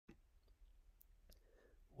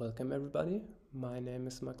Welcome everybody. My name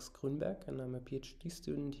is Max Grünberg and I'm a PhD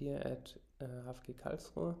student here at HFG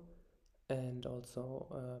Karlsruhe and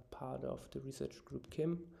also part of the research group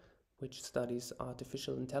KIM, which studies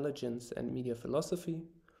artificial intelligence and media philosophy.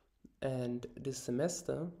 And this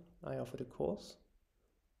semester I offered a course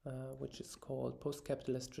which is called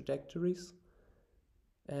Postcapitalist Trajectories.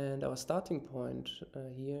 And our starting point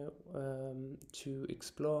here to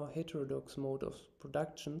explore heterodox mode of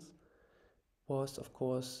productions was, of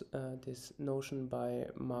course, this notion by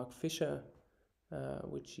Mark Fisher,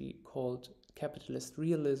 which he called capitalist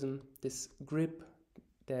realism, this grip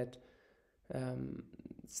that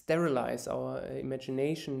sterilize our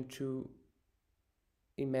imagination to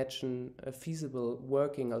imagine a feasible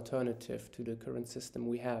working alternative to the current system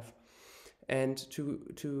we have. And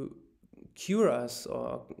to cure us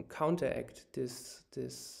or counteract this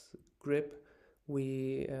grip,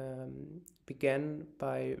 we began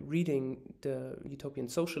by reading the utopian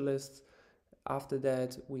socialists. After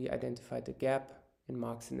that, we identified the gap in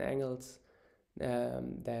Marx and Engels,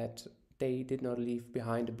 that they did not leave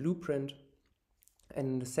behind a blueprint. And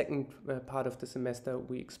in the second part of the semester,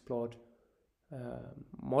 we explored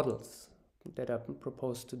models that are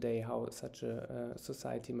proposed today, how such a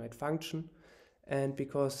society might function. And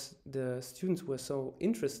because the students were so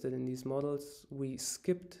interested in these models, we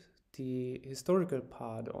skipped the historical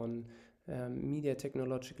part on media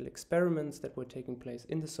technological experiments that were taking place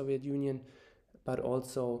in the Soviet Union, but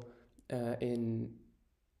also in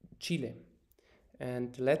Chile.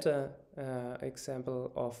 And the latter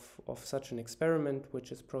example of such an experiment,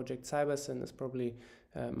 which is Project Cybersyn, is probably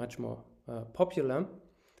much more popular.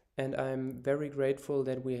 And I'm very grateful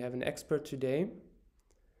that we have an expert today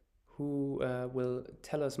who will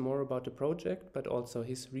tell us more about the project, but also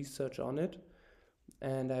his research on it.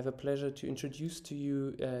 And I have a pleasure to introduce to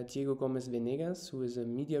you Diego Gomez Venegas, who is a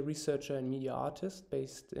media researcher and media artist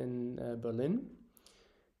based in Berlin.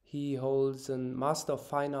 He holds a Master of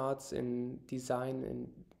Fine Arts in Design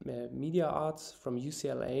and Media Arts from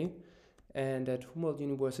UCLA and at Humboldt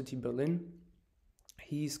University, Berlin.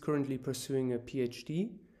 He's currently pursuing a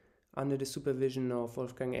PhD under the supervision of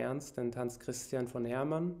Wolfgang Ernst and Hans Christian von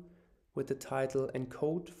Herrmann with the title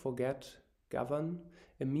Encode, Forget, Govern,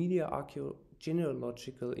 a media-archaeo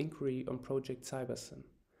genealogical inquiry on Project Cybersyn.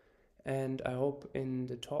 And I hope in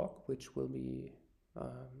the talk, which will be,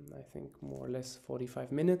 I think, more or less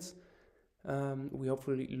 45 minutes, we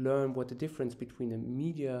hopefully learn what the difference between a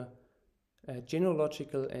media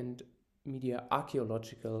genealogical and media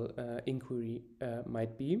archaeological inquiry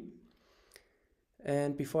might be.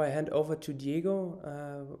 And before I hand over to Diego,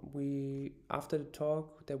 after the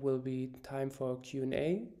talk, there will be time for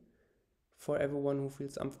Q&A. For everyone who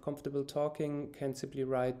feels uncomfortable talking, can simply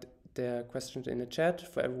write their questions in the chat.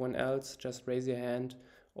 For everyone else, just raise your hand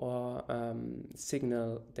or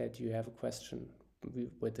signal that you have a question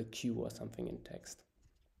with a Q or something in text.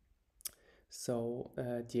 So,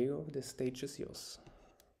 Diego, the stage is yours.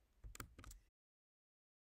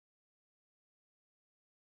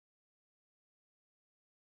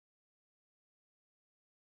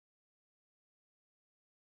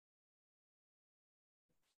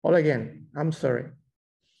 All again, I'm sorry.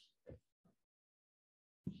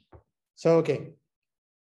 So, okay.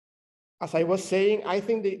 As I was saying, I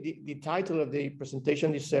think the title of the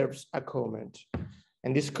presentation deserves a comment.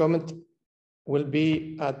 And this comment will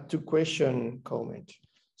be a two-question comment.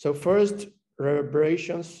 So first,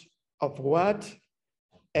 reverberations of what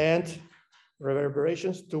and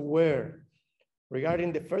reverberations to where?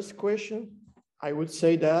 Regarding the first question, I would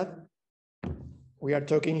say that we are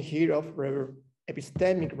talking here of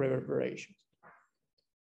epistemic reverberations.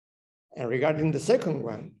 And regarding the second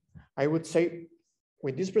one, I would say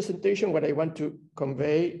with this presentation, what I want to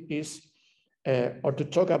convey is, or to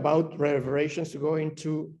talk about reverberations going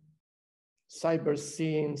to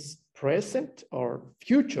Cybersyn's present or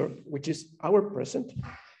future, which is our present,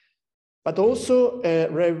 but also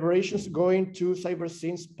reverberations going to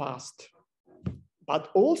Cybersyn's past, but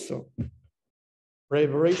also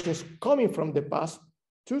reverberations coming from the past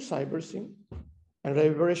to Cybersyn, and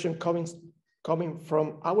reverberation coming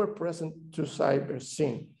from our present to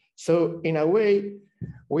Cybersyn. So in a way,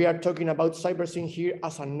 we are talking about Cybersyn here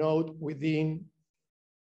as a node within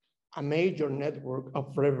a major network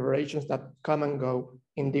of reverberations that come and go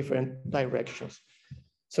in different directions.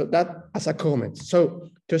 So that as a comment. So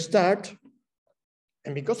to start,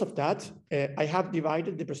 and because of that, I have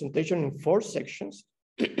divided the presentation in 4 sections.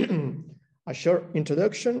 A short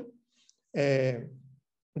introduction,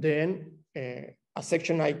 then a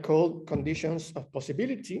section I call conditions of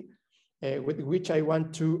possibility, with which I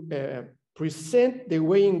want to present the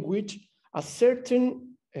way in which a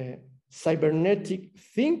certain cybernetic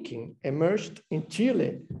thinking emerged in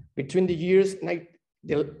Chile between the years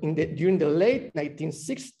during the late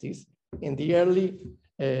 1960s and the early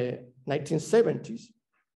 1970s.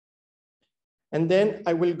 And then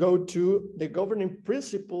I will go to the governing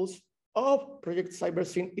principles of Project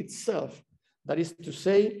Cybersyn itself. That is to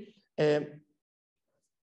say, the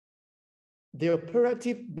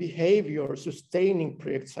operative behavior sustaining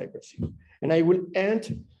Project Cybersyn. And I will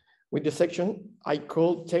end with the section I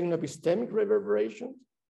call techno-epistemic reverberations,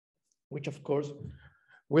 which of course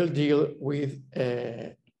will deal with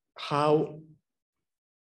how,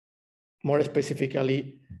 more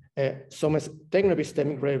specifically, some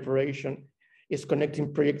techno-epistemic reverberation is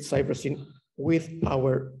connecting Project Cybersyn with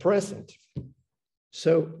our present.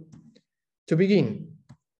 So to begin,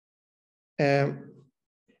 let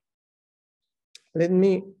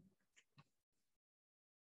me,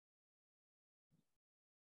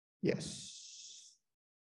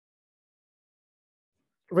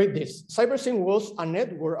 read this. Cybersyn was a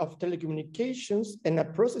network of telecommunications and a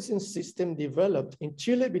processing system developed in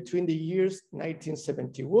Chile between the years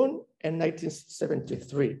 1971 and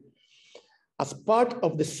 1973 as part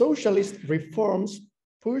of the socialist reforms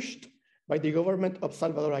pushed by the government of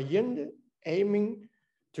Salvador Allende, aiming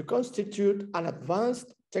to constitute an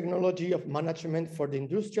advanced technology of management for the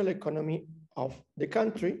industrial economy of the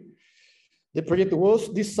country. The project was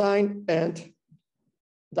designed and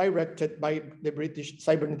directed by the British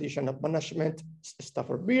Cybernetician of Management,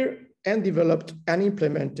 Stafford Beer, and developed and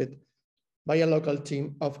implemented by a local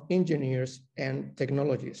team of engineers and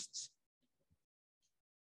technologists.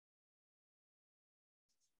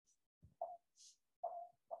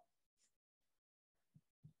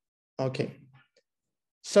 Okay,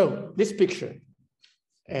 so this picture,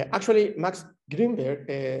 actually Max Greenberg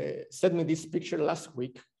sent me this picture last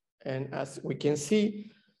week, and as we can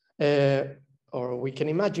see, or we can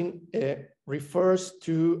imagine, refers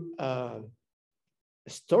to a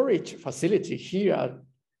storage facility here at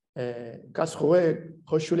Karlsruhe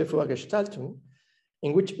Hochschule für Gestaltung,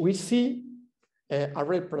 in which we see a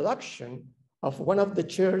reproduction of one of the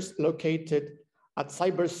chairs located at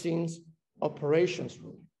Cybersyn's operations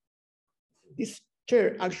room. This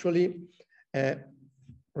chair actually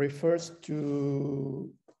refers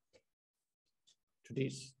to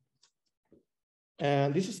this.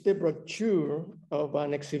 And this is the brochure of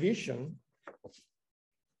an exhibition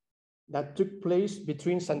that took place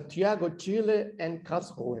between Santiago, Chile and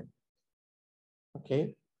Karlsruhe.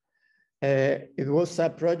 Okay. It was a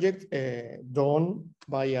project done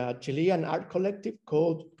by a Chilean art collective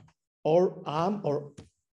called ORAM, or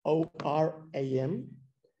ORAM,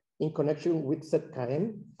 in connection with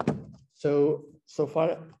ZKM. So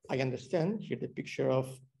far I understand, here the picture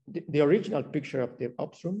of the original picture of the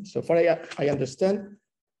ops room. So far I understand,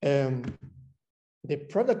 the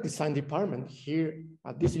product design department here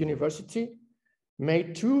at this university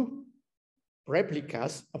made two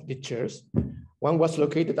replicas of the chairs. One was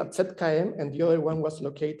located at ZKM and the other one was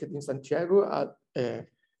located in Santiago at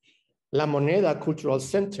La Moneda Cultural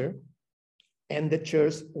Center. And the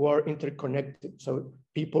chairs were interconnected, so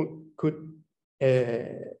people could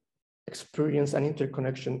experience an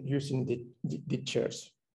interconnection using the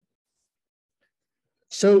chairs.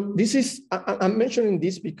 So this is, I'm mentioning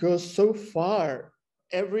this because so far,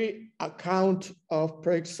 every account of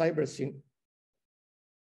Project Cybersyn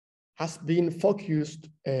has been focused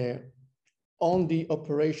on the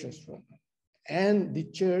operations room, and the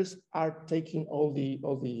chairs are taking all the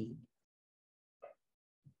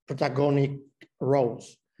protagonic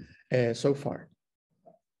roles so far.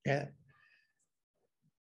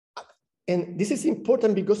 And this is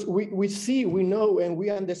important because we see, we know, and we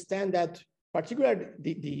understand that particularly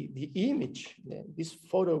the image, this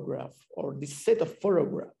photograph or this set of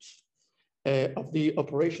photographs of the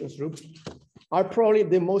operations room are probably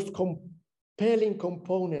the most compelling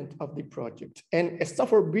component of the project. And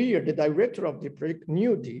Stafford Beer, the director of the project,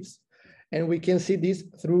 knew this, and we can see this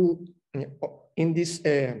through in this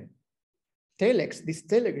telex, this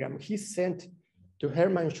telegram he sent to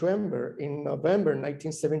Herrmann in November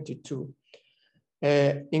 1972,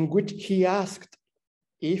 in which he asked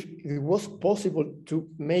if it was possible to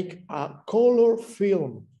make a color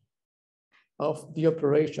film of the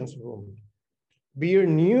operations room. Beer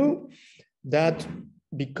knew that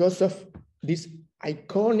because of this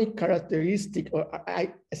iconic characteristic or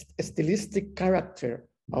stylistic character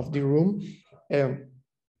of the room,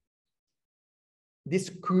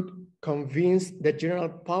 this could convince the general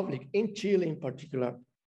public in Chile in particular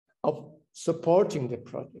of supporting the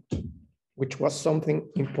project, which was something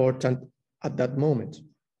important at that moment.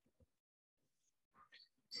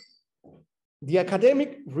 The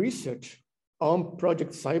academic research on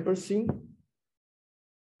Project Cybersyn,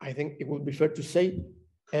 I think it would be fair to say,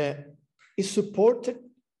 is supported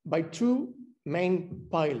by two main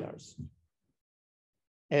pillars.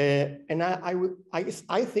 And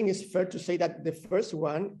I think it's fair to say that the first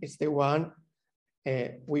one is the one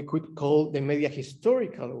we could call the media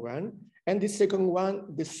historical one, and the second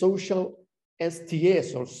one, the social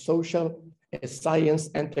STS, or social science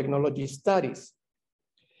and technology studies.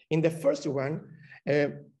 In the first one,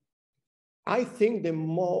 I think the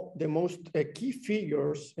most key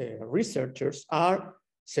figures, researchers, are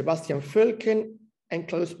Sebastian Felken and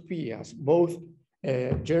Klaus Pias, both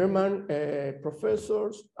German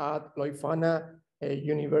professors at Leuphana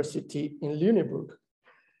University in Lüneburg.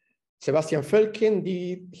 Sebastian Felken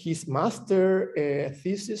did his master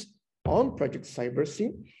thesis on Project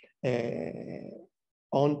Cybersyn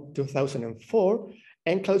on 2004,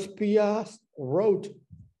 and Klaus Pias wrote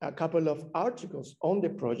a couple of articles on the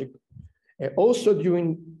project also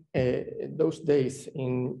during those days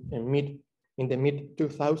in the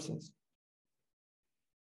mid-2000s.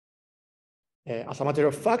 As a matter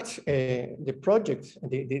of fact, the project,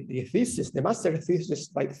 the thesis, the master thesis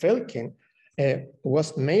by Felken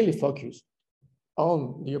was mainly focused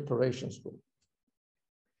on the operations room.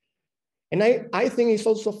 And I think it's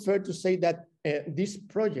also fair to say that these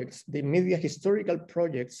projects, the media historical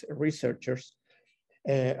projects, researchers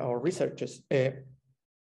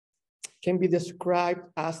can be described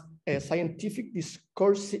as a scientific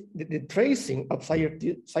discursive, the tracing of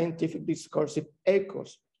scientific discursive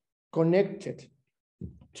echoes connected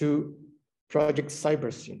to Project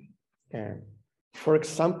Cybersyn. For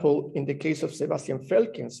example, in the case of Sebastian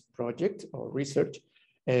Felken's project or research,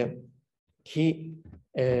 he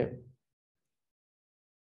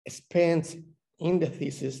spent in the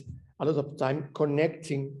thesis a lot of time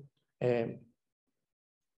connecting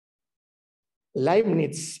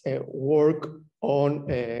Leibniz's work on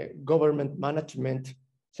government management,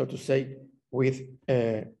 so to say, with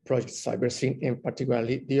Project Cybersyn, and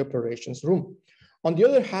particularly the operations room. On the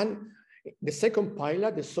other hand, the second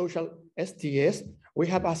pillar, the social STS, we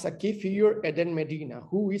have as a key figure Eden Medina,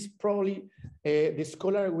 who is probably the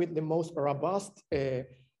scholar with the most robust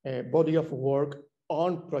body of work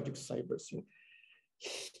on Project Cybersyn.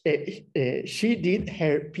 She did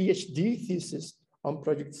her PhD thesis on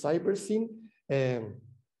Project Cybersyn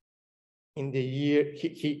in the year,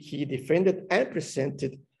 he defended and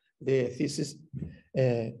presented the thesis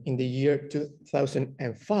in the year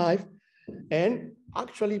 2005. And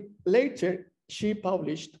actually later, she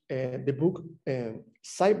published the book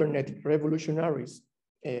Cybernetic Revolutionaries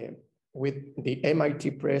with the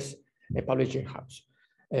MIT Press publishing house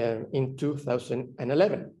in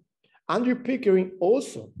 2011. Andrew Pickering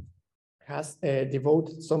also has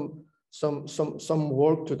devoted some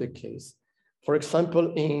work to the case. For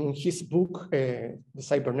example, in his book, The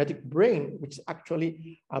Cybernetic Brain, which is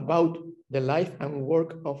actually about the life and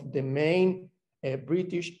work of the main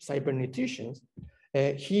British cyberneticians,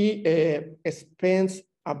 he spends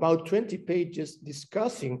about 20 pages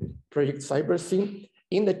discussing Project Cybersyn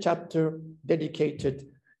in the chapter dedicated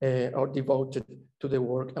or devoted to the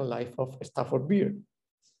work and life of Stafford Beer.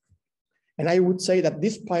 And I would say that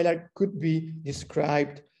this pillar could be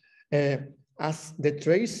described as the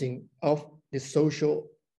tracing of the social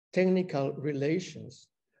technical relations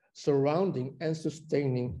surrounding and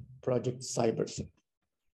sustaining Project Cybersyn.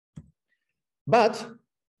 But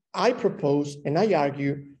I propose and I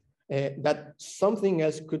argue that something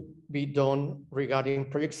else could be done regarding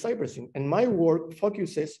Project Cybersyn. And my work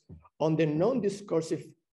focuses on the non-discursive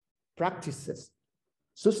practices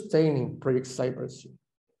sustaining Project Cybersyn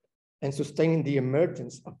and sustaining the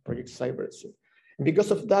emergence of Project Cybersyn. And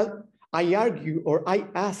because of that, I argue, or I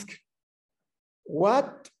ask,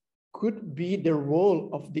 what could be the role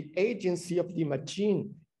of the agency of the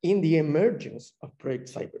machine in the emergence of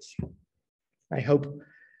Project Cybersyn? I hope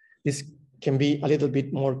this can be a little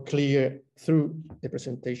bit more clear through the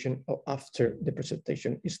presentation or after the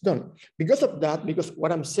presentation is done. Because of that, because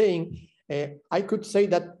what I'm saying, I could say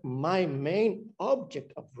that my main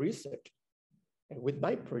object of research with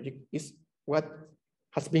my project is what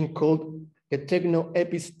has been called the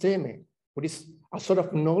techno-episteme, which is a sort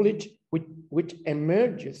of knowledge which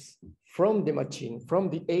emerges from the machine, from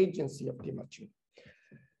the agency of the machine,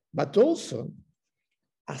 but also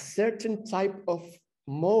a certain type of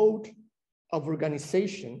mode of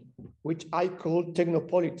organization, which I call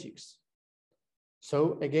technopolitics.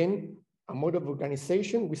 So again, a mode of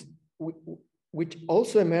organization which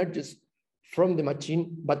also emerges from the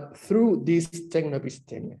machine, but through this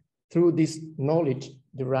techno-episteme, through this knowledge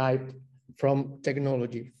derived from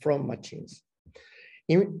technology, from machines.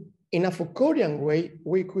 in a Foucauldian way,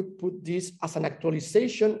 we could put this as an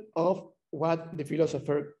actualization of what the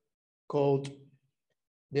philosopher called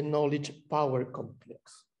the knowledge power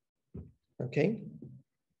complex. Okay.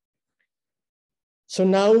 So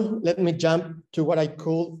now let me jump to what I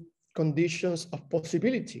call conditions of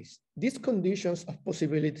possibilities. These conditions of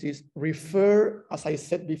possibilities refer, as I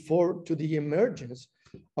said before, to the emergence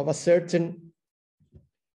of a certain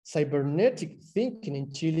cybernetic thinking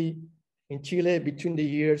in Chile between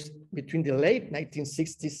the late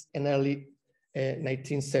 1960s and early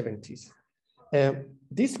 1970s.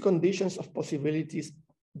 These conditions of possibilities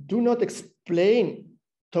do not explain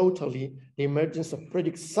totally the emergence of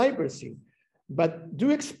Project Cybersyn, but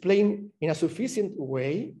do explain in a sufficient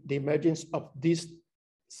way the emergence of this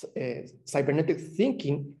cybernetic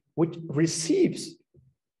thinking, which receives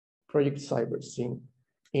Project Cybersyn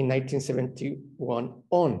in 1971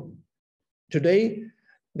 on. Today,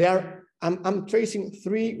 I'm tracing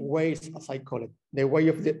three ways, as I call it: the way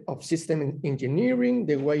of system engineering,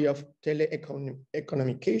 the way of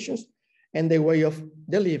telecommunications, and the way of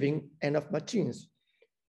the living and of machines.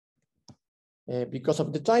 Because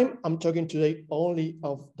of the time, I'm talking today only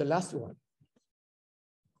of the last one.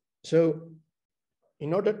 So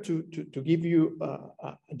in order to give you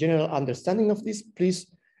a general understanding of this, please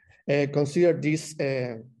consider this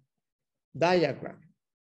diagram.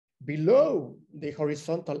 Below the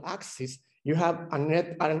horizontal axis, you have a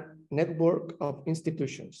network of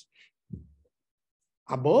institutions.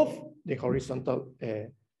 Above the horizontal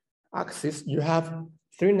axis, you have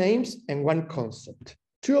three names and one concept.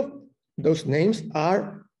 Two of those names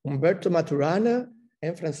are Humberto Maturana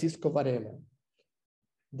and Francisco Varela.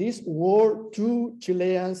 These were two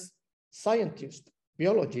Chilean scientists,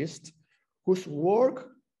 biologists, whose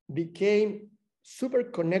work became super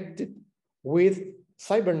connected with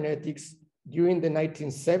cybernetics during the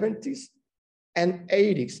 1970s and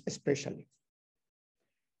 80s especially.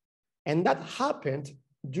 And that happened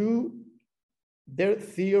due to their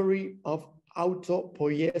theory of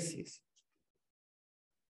autopoiesis.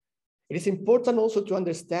 It is important also to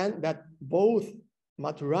understand that both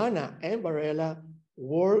Maturana and Varela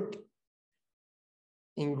worked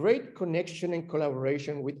in great connection and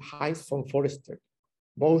collaboration with Heinz von Forster.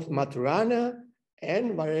 Both Maturana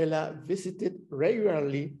and Varela visited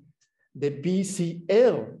regularly the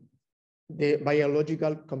BCL, the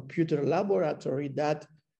biological computer laboratory that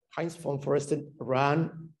Heinz von Forster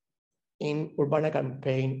ran in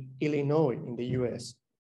Urbana-Champaign, Illinois, in the US.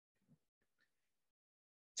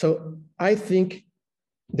 So I think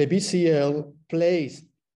the BCL plays,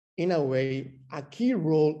 in a way, a key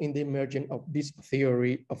role in the emergence of this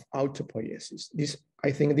theory of autopoiesis.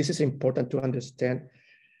 I think this is important to understand,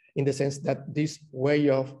 in the sense that this way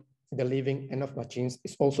of the living and of machines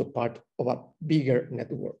is also part of a bigger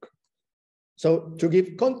network. So to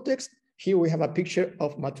give context, here we have a picture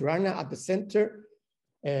of Maturana at the center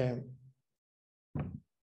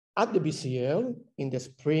at the BCL in the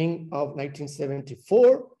spring of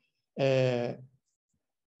 1974.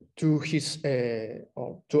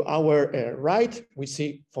 To our right, we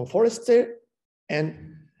see von Forster,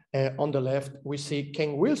 and on the left, we see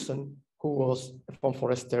Ken Wilson, who was von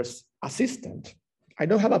Forster's assistant. I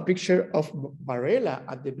don't have a picture of Varela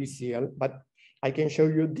at the BCL, but I can show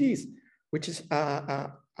you this, which is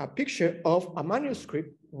a picture of a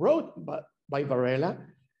manuscript wrote by Varela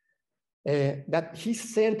that he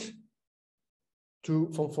sent to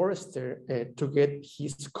von Forster to get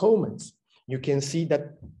his comments. You can see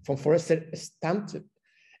that von Forster stamped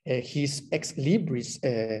his ex libris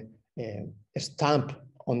stamp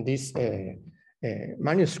on this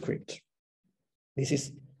manuscript. This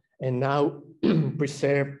is now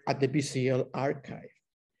preserved at the BCL archive.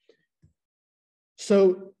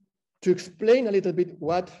 So to explain a little bit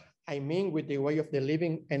what I mean with the way of the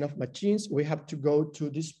living and of machines, we have to go to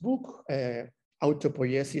this book,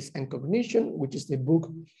 Autopoiesis and Cognition, which is the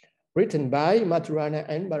book written by Maturana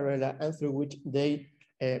and Varela, and through which they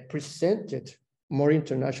presented more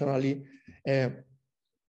internationally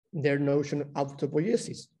their notion of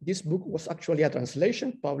autopoiesis. This book was actually a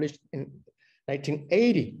translation published in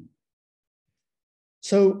 1980.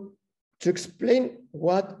 So to explain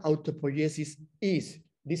what autopoiesis is,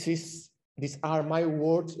 these are my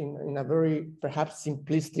words in a very perhaps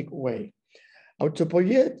simplistic way.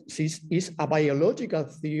 Autopoiesis is a biological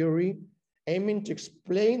theory aiming to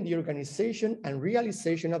explain the organization and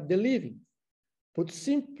realization of the living. Put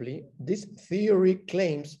simply, this theory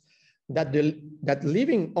claims that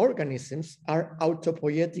living organisms are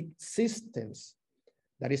autopoietic systems.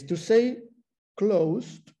 That is to say,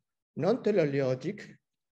 closed, non-teleologic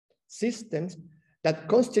systems that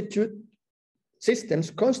constitute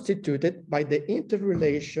systems constituted by the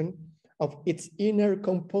interrelation of its inner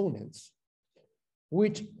components,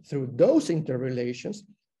 which through those interrelations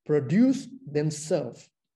produce themselves.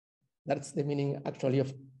 That's the meaning actually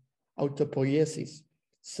of autopoiesis,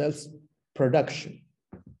 self-production.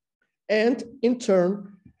 And in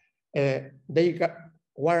turn, they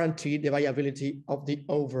guarantee the viability of the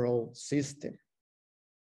overall system.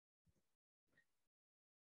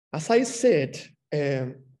 As I said,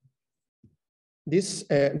 the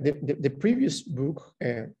previous book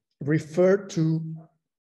referred to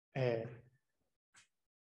an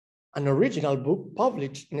original book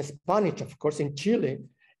published in Spanish, of course, in Chile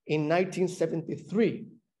in 1973.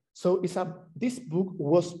 So this book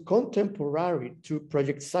was contemporary to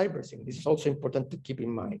Project Cybersyn. This is also important to keep in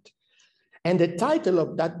mind. And the title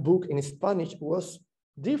of that book in Spanish was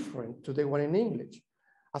different to the one in English.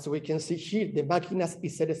 As we can see here, De Máquinas y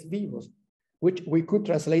Seres Vivos, which we could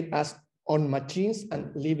translate as On Machines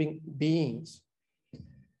and Living Beings.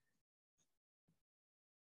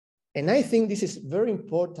 And I think this is very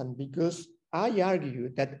important because I argue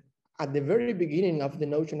that at the very beginning of the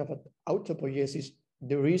notion of autopoiesis,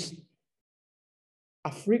 there is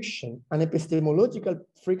a friction, an epistemological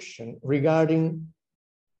friction regarding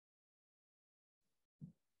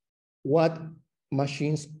what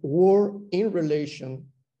machines were in relation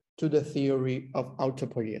to the theory of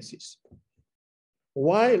autopoiesis.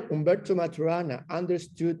 While Umberto Maturana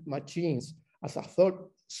understood machines as a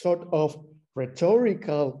sort of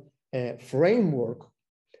rhetorical framework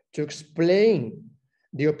to explain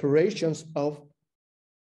the operations of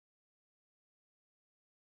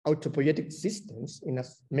autopoietic systems in a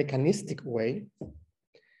mechanistic way,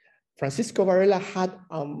 Francisco Varela had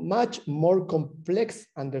a much more complex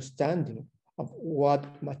understanding of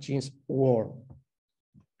what machines were.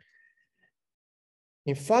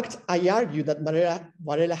 In fact, I argue that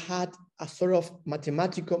Varela had a sort of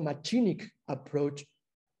mathematico-machinic approach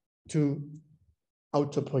to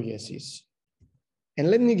autopoiesis. And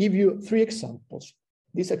let me give you 3 examples.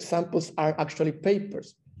 These examples are actually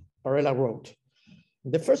papers Varela wrote.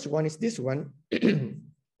 The first one is this one,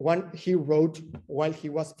 one he wrote while he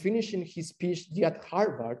was finishing his PhD at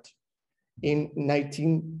Harvard in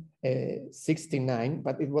 1969,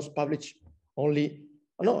 but it was published only,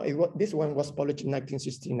 this one was published in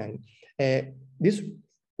 1969. This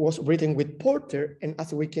was written with Porter, and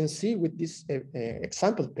as we can see with these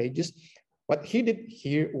example pages, what he did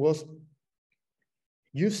here was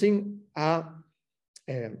using a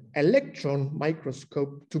electron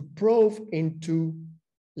microscope to probe into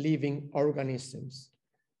living organisms.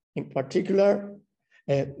 In particular,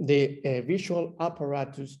 the visual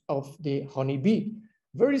apparatus of the honeybee,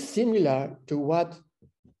 very similar to what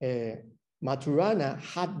Maturana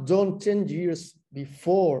had done 10 years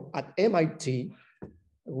before at MIT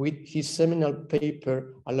with his seminal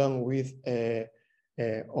paper along with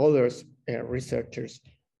other researchers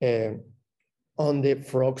on the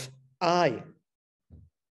frog's eye.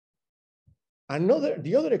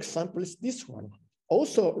 The other example is this one,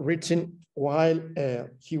 also written while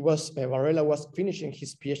Varela was finishing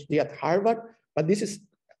his PhD at Harvard, but this is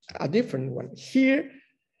a different one. Here,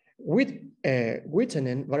 with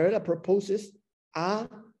Wittenen, Varela proposes a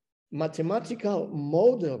mathematical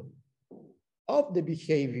model of the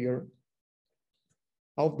behavior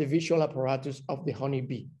of the visual apparatus of the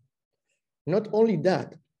honeybee. Not only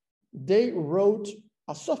that, they wrote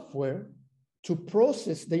a software to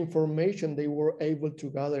process the information they were able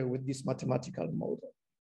to gather with this mathematical model.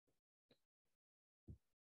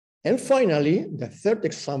 And finally, the third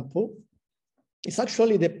example is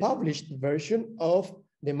actually the published version of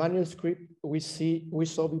the manuscript we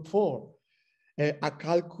saw before, a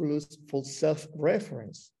calculus for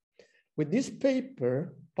self-reference. With this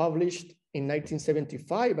paper published in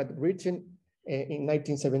 1975, but written in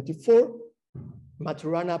 1974,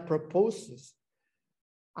 Maturana proposes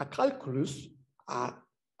a calculus, a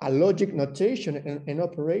logic notation and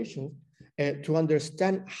operation to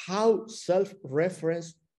understand how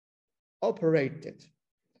self-reference operated.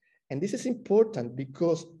 And this is important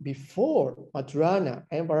because before Maturana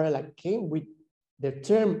and Varela came with the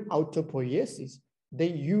term autopoiesis, they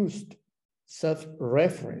used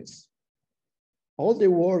self-reference. All the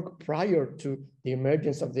work prior to the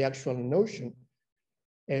emergence of the actual notion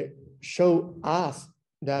show us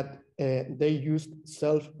that they used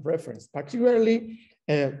self-reference, particularly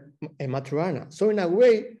Maturana. So in a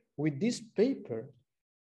way, with this paper,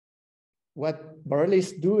 what Varela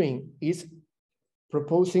is doing is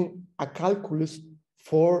proposing a calculus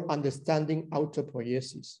for understanding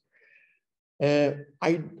autopoiesis.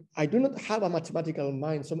 I do not have a mathematical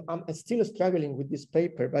mind, so I'm still struggling with this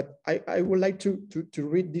paper, but I would like to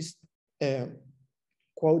read this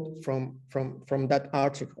quote from that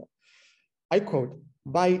article. I quote,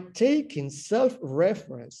 "By taking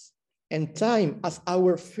self-reference and time as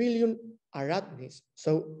our filium arachnis,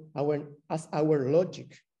 so as our logic,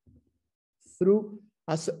 through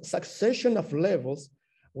a succession of levels,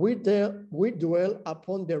 we dwell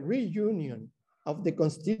upon the reunion of the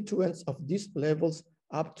constituents of these levels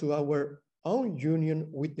up to our own union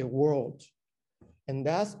with the world. And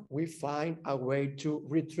thus we find a way to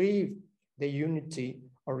retrieve the unity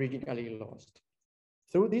originally lost."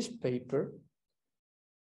 Through this paper,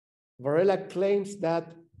 Varela claims that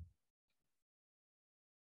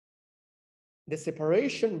the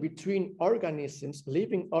separation between organisms,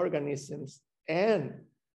 living organisms, and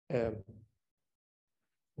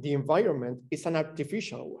the environment is an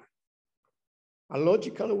artificial one, a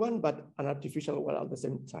logical one, but an artificial one at the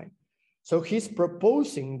same time. So he's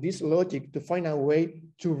proposing this logic to find a way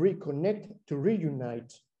to reconnect, to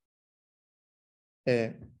reunite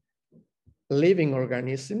living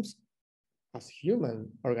organisms as human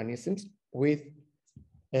organisms with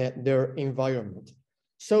their environment.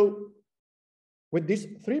 So with these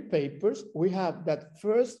three papers, we have that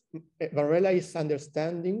first, Varela is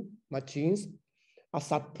understanding machines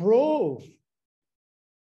as a probe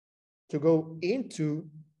to go into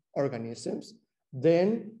organisms,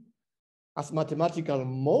 then as mathematical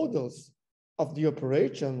models of the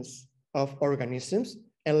operations of organisms,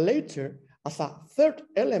 and later as a third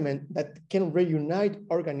element that can reunite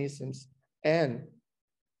organisms and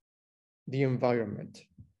the environment.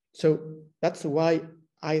 So that's why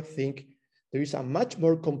I think there is a much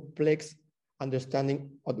more complex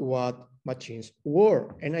understanding of what machines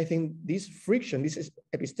were. And I think this friction, this is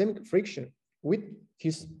epistemic friction with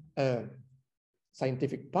his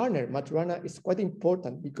scientific partner, Maturana, is quite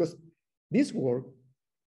important because this work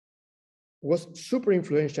was super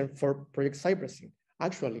influential for Project Cybersyn.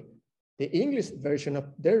 Actually, the English version of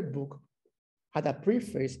their book had a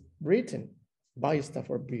preface written by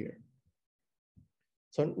Stafford Beer.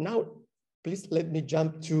 So now, please let me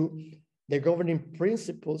jump to the governing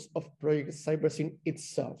principles of Project Cybersyn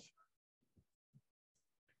itself.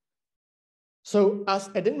 So as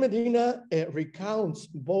Eden Medina recounts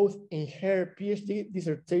both in her PhD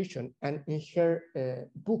dissertation and in her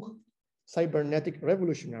book, Cybernetic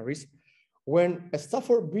Revolutionaries, when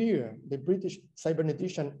Stafford Beer, the British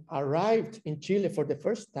cybernetician, arrived in Chile for the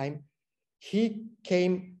first time, he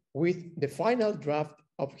came with the final draft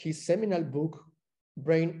of his seminal book,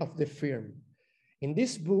 Brain of the Firm. In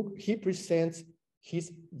this book, he presents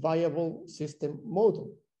his viable system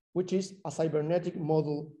model, which is a cybernetic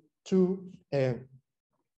model to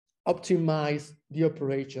optimize the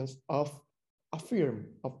operations of a firm,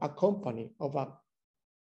 of a company, of a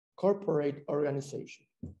corporate organization.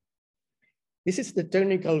 This is the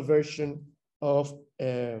technical version of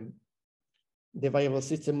the viable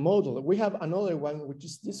system model. We have another one, which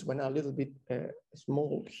is this one, a little bit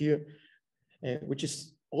small here, which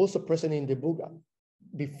is also present in the book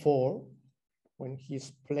before, when he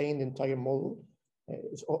explained the entire model.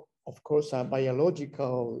 It's of course a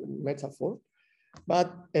biological metaphor,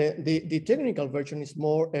 but the technical version is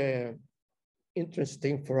more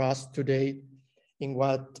interesting for us today in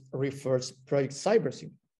what refers Project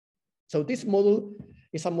Cybersyn. So this model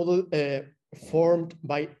is a model formed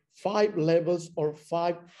by 5 levels or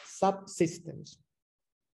 5 subsystems.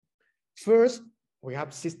 First, we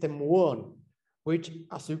have system 1, which,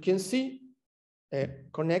 as you can see,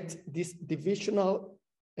 connects this division.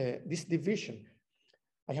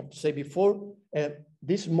 I have to say before,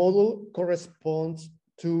 this model corresponds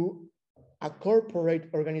to a corporate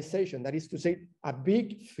organization, that is to say, a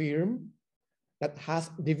big firm that has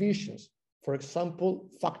divisions. For example,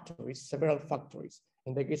 factories, several factories.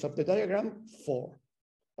 In the case of the diagram, 4,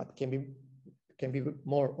 but can be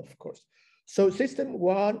more, of course. So system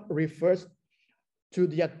 1 refers to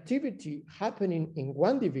the activity happening in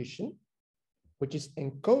one division, which is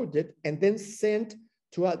encoded and then sent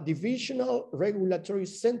to a divisional regulatory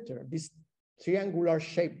center, this triangular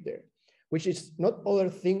shape there, which is not other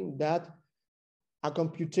thing than a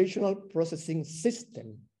computational processing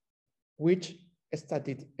system, which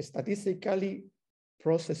statistically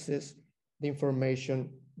processes the information,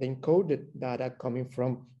 the encoded data coming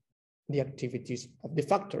from the activities of the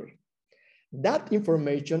factory. That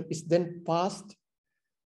information is then passed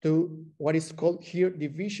to what is called here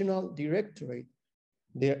divisional directorate,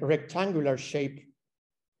 the rectangular shape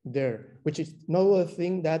there, which is no other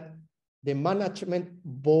thing that the management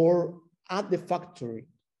board at the factory.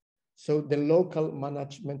 So the local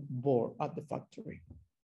management board at the factory.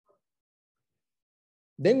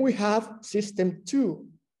 Then we have system 2,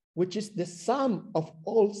 which is the sum of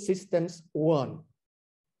all systems 1.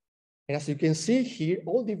 And as you can see here,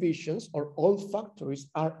 all divisions or all factories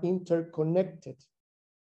are interconnected.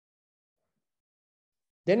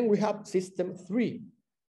 Then we have system 3,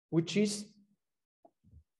 which is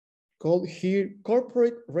called here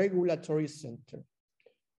Corporate Regulatory Center,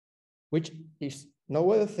 which is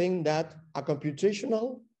no other thing than a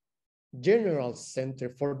computational general center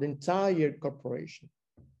for the entire corporation.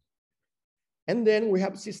 And then we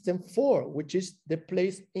have system 4, which is the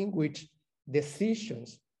place in which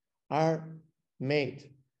decisions are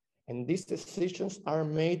made. And these decisions are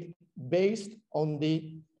made based on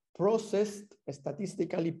the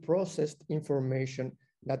statistically processed information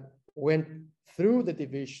that went through the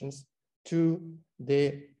divisions to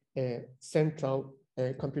the central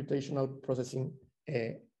computational processing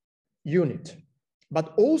unit,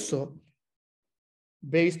 but also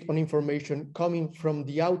based on information coming from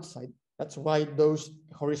the outside. That's why those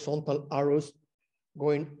horizontal arrows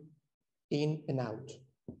going in and out.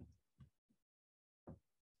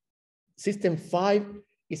 System 5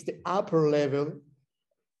 is the upper level,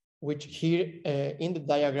 which here in the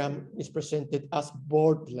diagram is presented as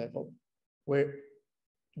board level, where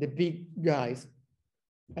the big guys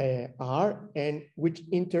are, and which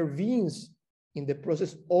intervenes in the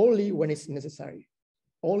process only when it's necessary,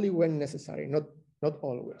 not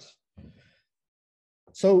always.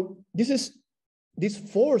 So these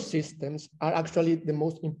 4 systems are actually the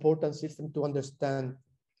most important system to understand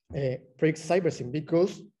Project Cybersyn,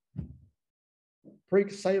 because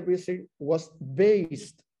Project Cybersyn was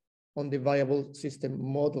based on the viable system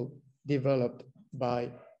model developed by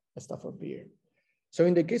Stafford Beer. So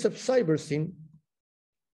in the case of Cybersyn,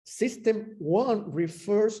 system 1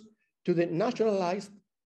 refers to the nationalized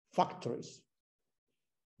factories.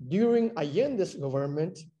 During Allende's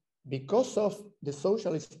government, because of the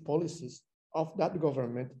socialist policies of that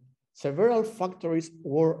government, several factories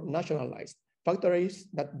were nationalized. Factories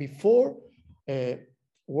that before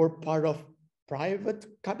were part of private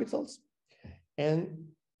capitals, and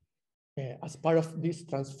as part of this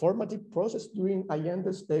transformative process during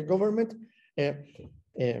Allende's government,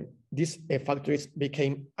 these factories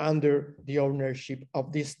became under the ownership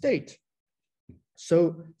of the state.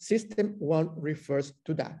 So system 1 refers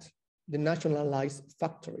to that, the nationalized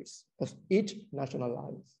factories, of each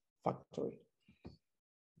nationalized factory.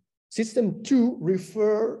 System 2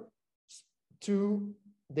 refers to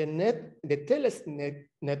the telex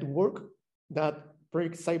network that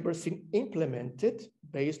Project Cybersyn implemented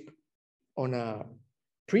based on a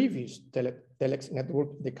previous telex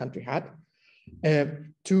network the country had,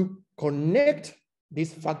 to connect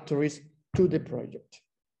these factories to the project.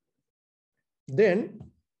 Then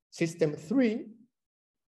system 3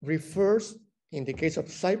 refers, in the case of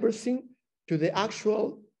Cybersyn, to the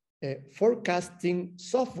actual forecasting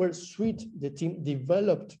software suite the team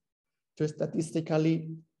developed to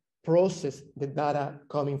statistically process the data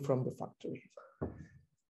coming from the factory.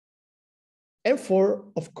 And 4,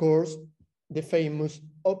 of course, the famous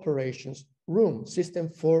operations room. System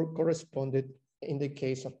 4 corresponded, in the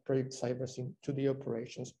case of Project Cybersyn, to the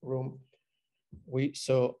operations room we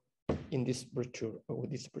saw in this brochure, or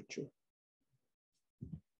this brochure.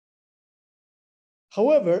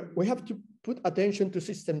 However, we have to put attention to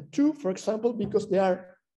system 2, for example, because there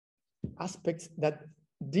are aspects that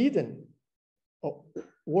didn't or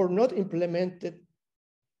were not implemented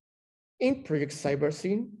in Project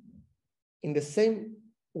Cybersyn in the same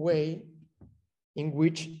way in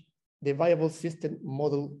which the viable system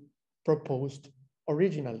model proposed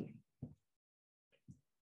originally.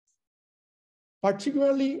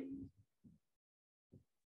 Particularly,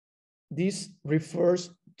 this refers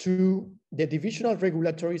to the divisional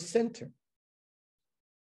regulatory center.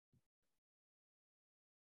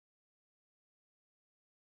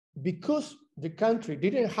 Because the country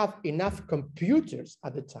didn't have enough computers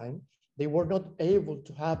at the time, they were not able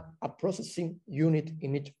to have a processing unit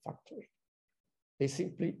in each factory. They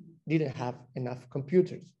simply didn't have enough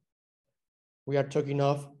computers. We are talking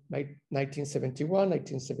of 1971,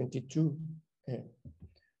 1972,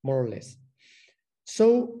 more or less.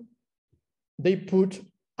 So they put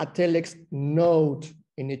a telex node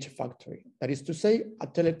in each factory. That is to say, a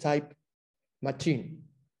teletype machine.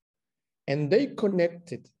 And they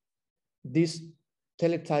connected this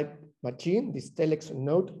teletype machine, this telex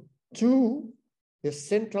node, to the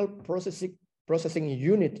central processing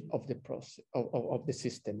unit of the process of the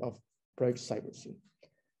system of Project Cybersyn.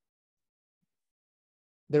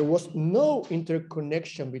 There was no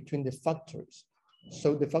interconnection between the factories.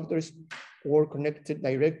 So the factories were connected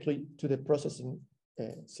directly to the processing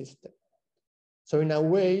system. So in a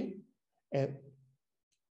way,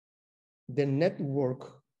 the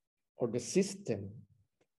network or the system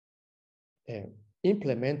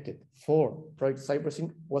implemented for Project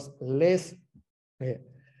Cybersyn was less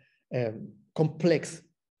complex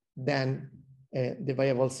than the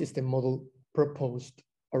viable system model proposed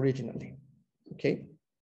originally, okay?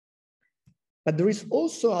 But there is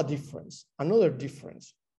also a difference, another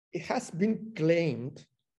difference. It has been claimed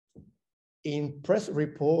in press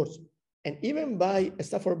reports and even by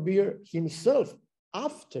Stafford Beer himself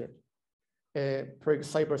after Project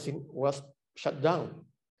Cybersyn was shut down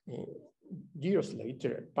years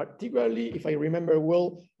later, particularly if I remember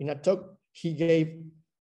well, in a talk he gave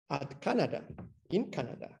in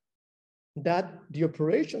Canada, that the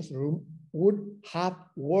operations room would have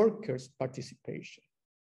workers' participation.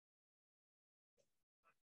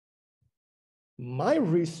 My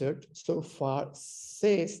research so far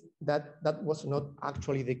says that that was not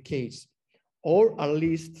actually the case, or at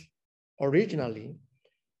least originally,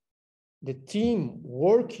 the team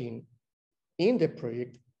working in the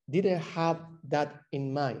project didn't have that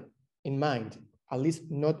in mind, at least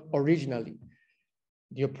not originally.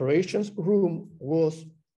 The operations room was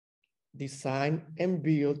designed and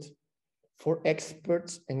built for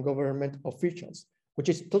experts and government officials, which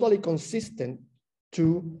is totally consistent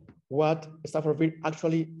to what Stafford Beer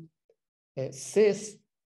actually says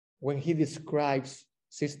when he describes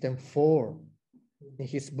System 4 in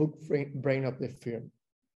his book, Brain of the Firm.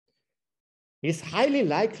 It is highly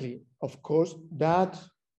likely, of course, that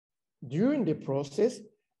during the process,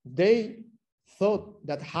 they thought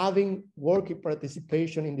that having worker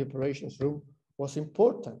participation in the operations room was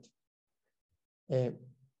important.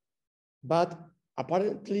 But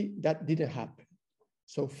apparently that didn't happen.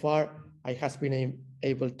 So far, I have been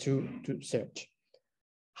able to search.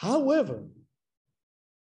 However,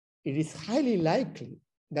 it is highly likely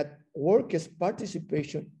that workers'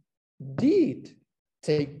 participation did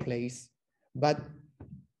take place, but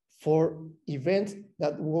for events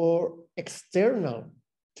that were external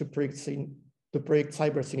to Project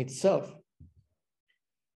Cybersyn itself.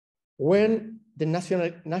 When the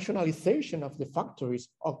nationalization of the factories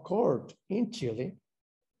occurred in Chile,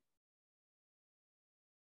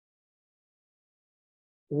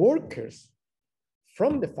 workers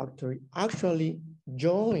from the factory actually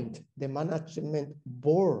joined the management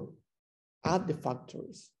board at the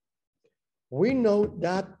factories. We know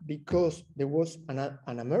that because there was a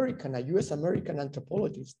US American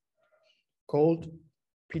anthropologist called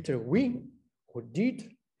Peter Wynne, who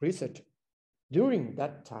did research during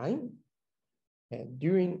that time,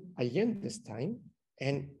 during Allende's time,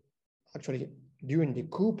 and actually during the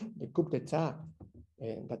coup d'etat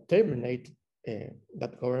that terminated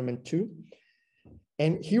that government too.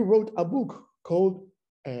 And he wrote a book called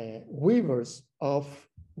Weavers of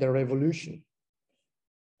the Revolution,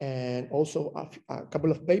 and also a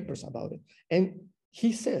couple of papers about it. And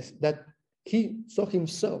he says that he saw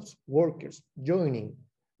himself, workers, joining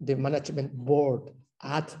the management board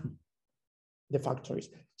at the factories.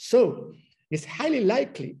 So it's highly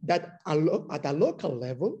likely that at a local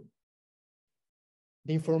level,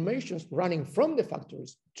 the information running from the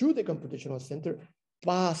factories to the computational center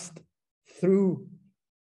passed through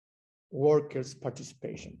workers'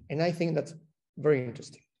 participation. And I think that's very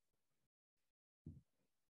interesting.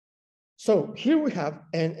 So here we have,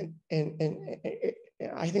 and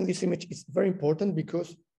I think this image is very important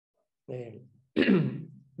because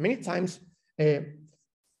many times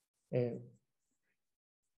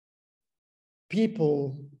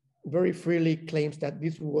people very freely claims that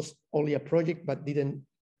this was only a project but didn't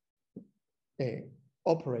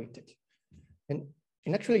operate it. And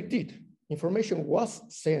actually it did. Information was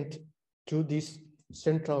sent to this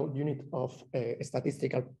central unit of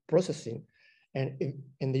statistical processing, and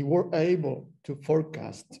they were able to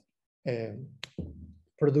forecast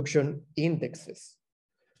production indexes.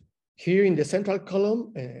 Here in the central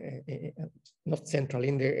column, not central,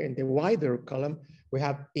 in the wider column, we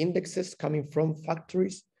have indexes coming from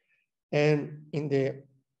factories. And in the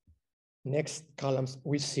next columns,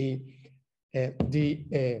 we see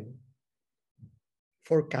the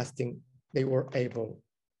forecasting they were able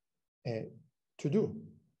to do.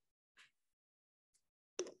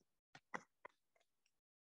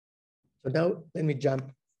 So now let me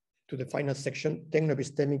jump to the final section,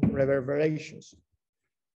 techno-epistemic reverberations.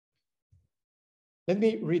 Let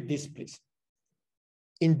me read this, please.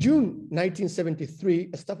 In June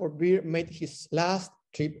 1973, Stafford Beer made his last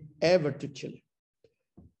trip ever to Chile.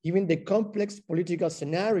 Given the complex political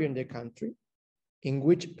scenario in the country, in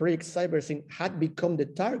which Project Cybersyn had become the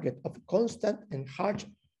target of constant and harsh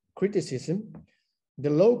criticism, the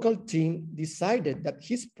local team decided that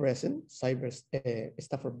his presence,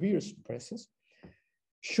 Stafford Beer's presence,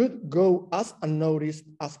 should go as unnoticed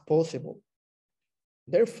as possible.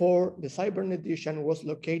 Therefore, the cybernetician was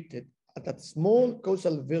located at a small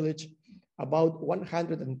coastal village about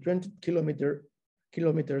 120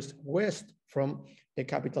 kilometers west from the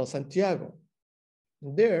capital, Santiago.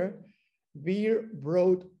 There, Beer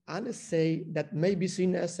wrote an essay that may be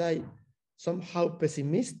seen as a somehow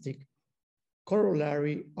pessimistic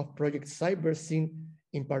corollary of Project Cybersyn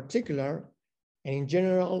in particular, and in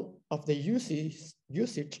general of the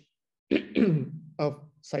usage of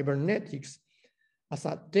cybernetics as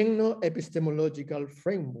a techno-epistemological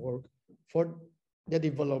framework for the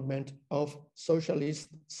development of socialist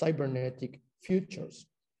cybernetic futures.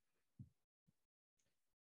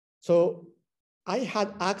 So I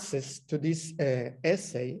had access to this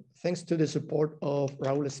essay thanks to the support of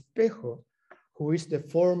Raúl Espejo, who is the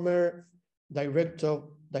former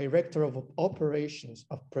director of operations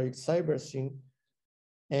of Project Cybersyn,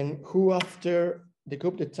 and who after the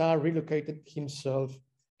coup d'etat relocated himself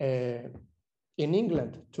in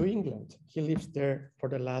England, to England. He lives there for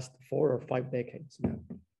the last 4 or 5 decades now.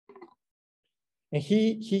 And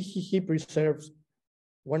he preserves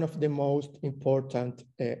one of the most important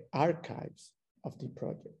archives of the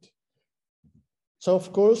project. So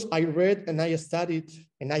of course, I read and I studied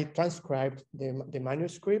and I transcribed the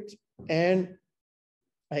manuscript, and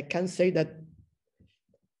I can say that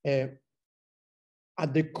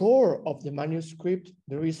at the core of the manuscript,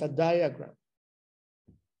 there is a diagram.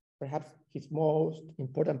 Perhaps his most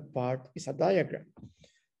important part is a diagram.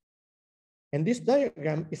 And this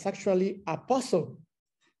diagram is actually a puzzle.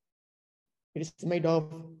 It is made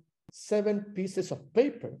of 7 pieces of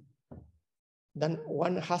paper that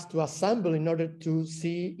one has to assemble in order to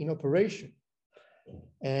see in operation.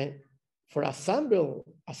 And for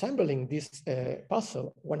assembling this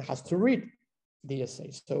puzzle, one has to read the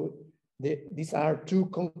essay. So these are 2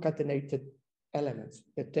 concatenated elements,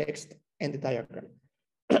 the text and the diagram.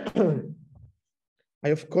 I,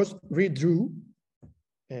 of course, redrew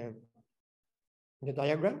the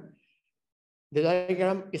diagram. The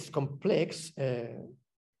diagram is complex, and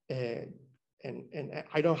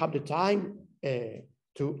I don't have the time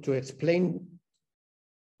to explain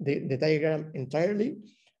the diagram entirely.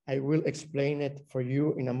 I will explain it for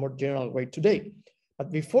you in a more general way today.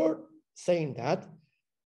 But before saying that,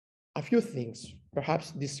 a few things,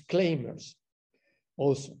 perhaps disclaimers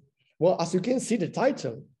also. Well, as you can see the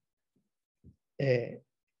title, in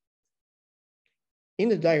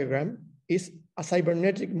the diagram is a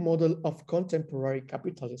cybernetic model of contemporary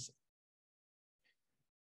capitalism.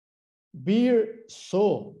 Beer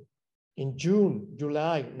saw in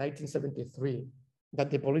July 1973, that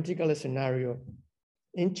the political scenario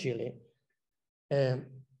in Chile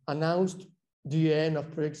announced the end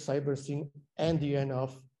of Project Cybersyn and the end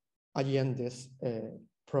of Allende's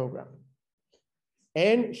program.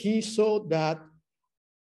 And he saw that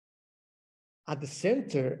at the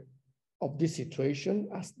center of this situation,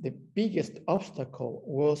 as the biggest obstacle,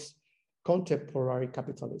 was contemporary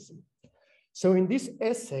capitalism. So in this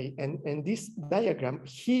essay and this diagram,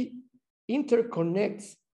 he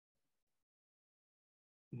interconnects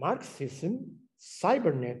Marxism,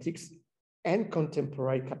 cybernetics, and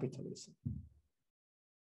contemporary capitalism.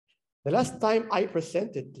 The last time I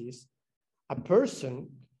presented this, a person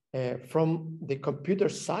from the computer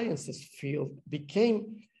sciences field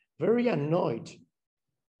became very annoyed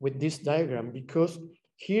with this diagram, because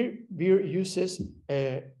here Beer uses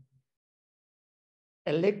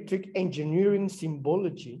electric engineering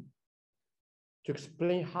symbology to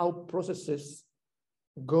explain how processes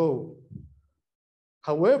go.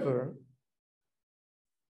 However,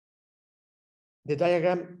 the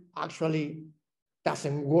diagram actually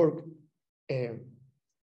doesn't work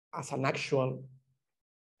as an actual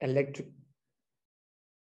electric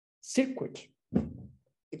circuit.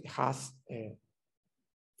 It has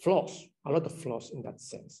flaws, a lot of flaws in that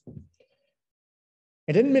sense.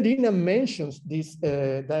 And then Medina mentions this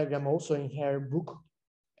diagram also in her book,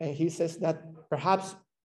 and he says that perhaps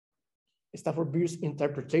Stafford Beer's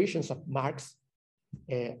interpretations of Marx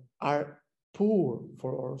are poor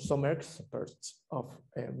for some experts of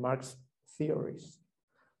Marx theories.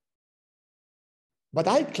 But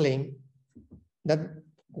I claim that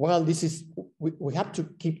while this is, we have to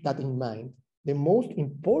keep that in mind, the most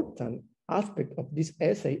important aspect of this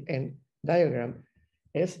essay and diagram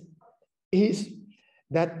is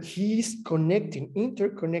that he's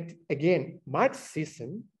interconnecting again,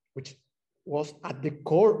 Marxism, which was at the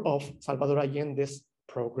core of Salvador Allende's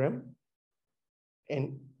program,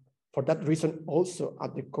 and for that reason also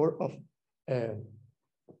at the core of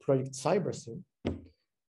Project Cybersyn.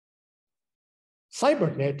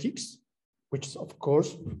 Cybernetics, which is of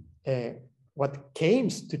course what came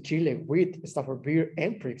to Chile with Stafford Beer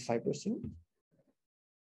and Project Cybersyn,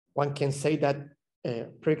 one can say that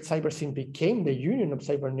Project Cybersyn became the union of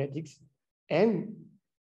cybernetics and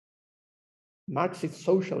Marxist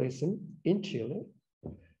socialism in Chile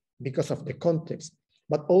because of the context,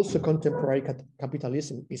 but also contemporary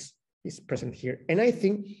capitalism is present here. And I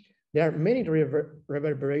think there are many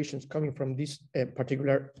reverberations coming from this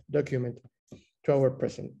particular document to our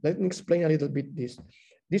present. Let me explain a little bit this.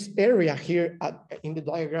 This area here in the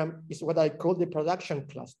diagram is what I call the production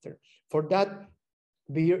cluster. For that,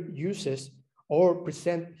 Beer uses or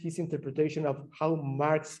present his interpretation of how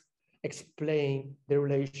Marx explained the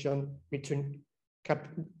relation between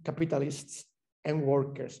capitalists and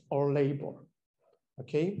workers or labor,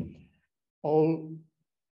 okay? All,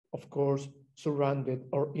 of course, surrounded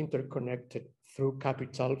or interconnected through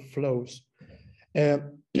capital flows.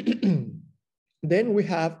 Then we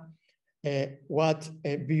have what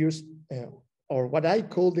Beers, or what I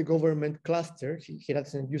call the government cluster. He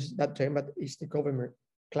doesn't use that term, but it's the government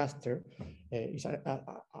cluster. It's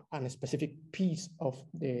a specific piece of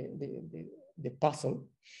the puzzle.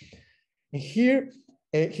 And here,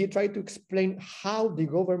 he tried to explain how the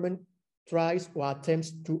government tries or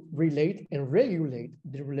attempts to relate and regulate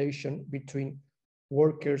the relation between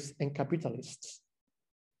workers and capitalists.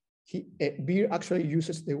 Beer actually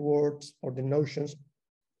uses the words or the notions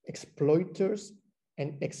exploiters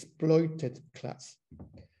and exploited class.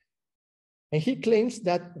 And he claims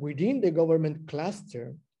that within the government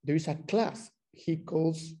cluster, there is a class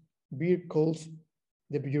Beer calls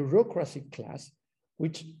the bureaucracy class,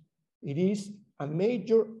 which it is a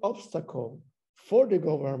major obstacle for the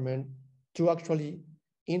government to actually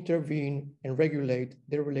intervene and regulate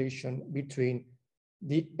the relation between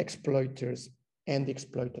the exploiters and the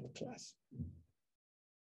exploited class.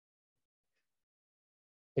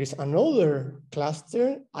 There's another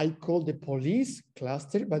cluster I call the police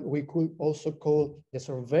cluster, but we could also call the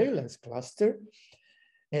surveillance cluster,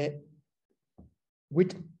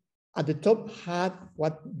 which at the top had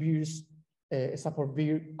what Stafford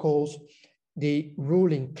Beer calls the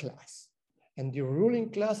ruling class. And the ruling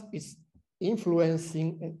class is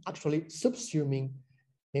influencing and actually subsuming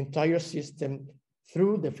the entire system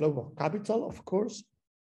through the flow of capital, of course,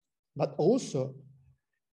 but also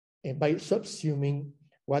by subsuming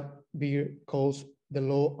what Beer calls the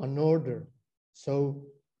law and order. So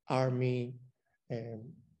army,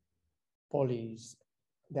 police,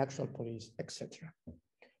 the actual police, etc.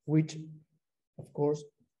 Which, of course,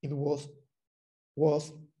 it was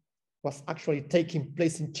actually taking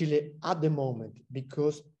place in Chile at the moment,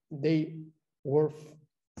 because they were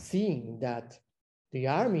seeing that the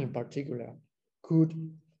army in particular could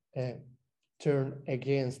turn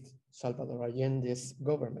against Salvador Allende's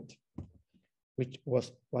government, which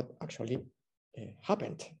was what actually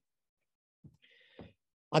happened.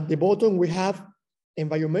 At the bottom, we have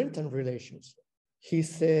environmental relations. He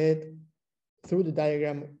said through the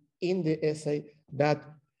diagram in the essay that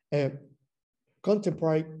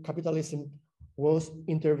contemporary capitalism was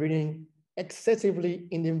intervening excessively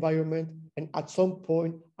in the environment, and at some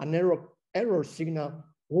point an error signal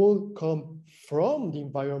will come from the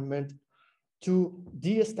environment to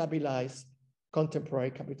destabilize contemporary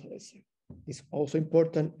capitalism. It's also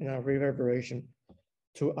important in our reverberation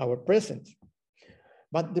to our present.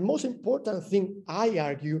 But the most important thing, I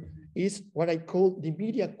argue, is what I call the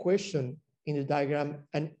media question in the diagram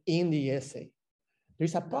and in the essay.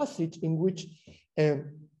 There's a passage in which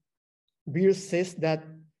Beer says that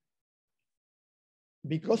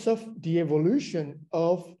because of the evolution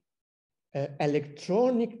of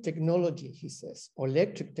electronic technology, he says, or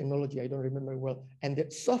electric technology, I don't remember well, and the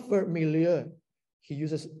software milieu, he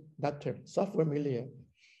uses that term, software milieu.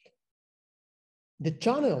 The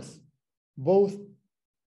channels, both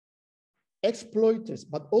exploiters,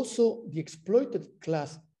 but also the exploited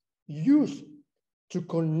class, use to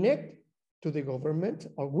connect to the government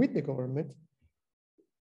or with the government,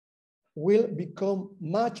 will become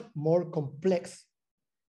much more complex.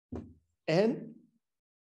 And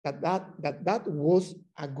that was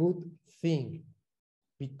a good thing,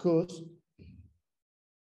 because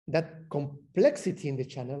that complexity in the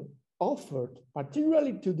channel offered,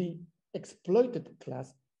 particularly to the exploited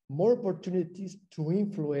class, more opportunities to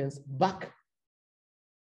influence back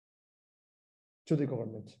to the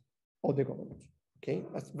government or the government. Okay,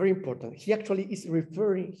 that's very important. He actually is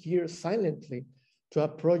referring here silently to a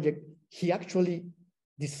project he actually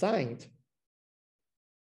designed,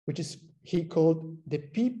 which is he called the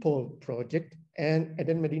People Project, and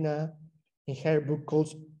Eden Medina in her book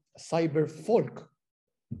calls Cyber Folk.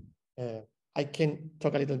 I can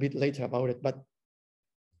talk a little bit later about it, but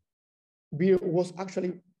Beer was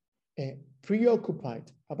actually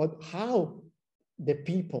preoccupied about how the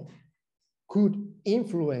people could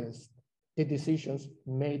influence the decisions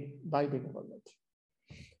made by the government.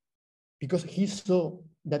 Because he saw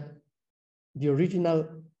that the original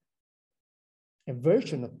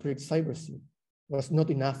version of Project Cybersyn was not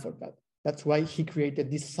enough for that. That's why he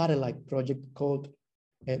created this satellite project called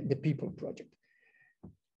the People Project.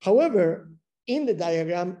 However, in the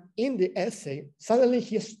diagram, in the essay, suddenly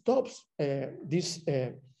he stops this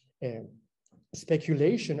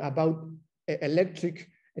speculation about electric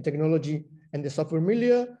technology and the software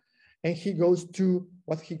milieu, and he goes to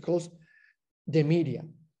what he calls the media,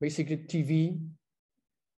 basically TV,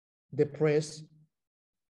 the press,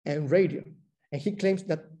 and radio. And he claims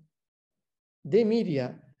that the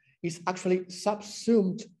media is actually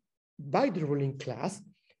subsumed by the ruling class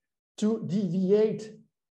to deviate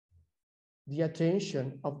the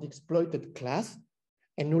attention of the exploited class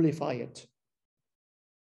and nullify it.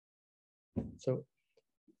 So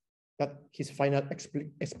that's his final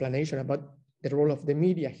explanation about the role of the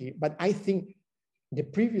media here. But I think the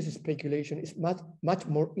previous speculation is much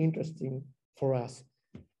more interesting for us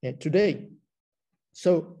today.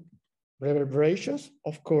 So reverberations,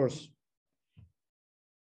 of course.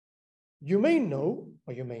 You may know,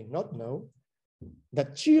 or you may not know,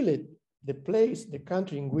 that Chile, the place, the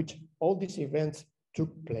country in which all these events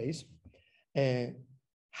took place,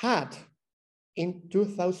 had in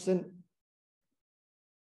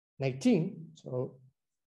 2019, so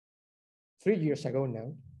 3 years ago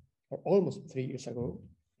now, or almost 3 years ago,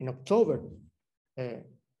 in October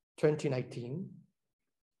 2019,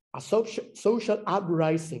 a social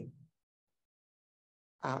uprising,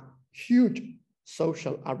 a huge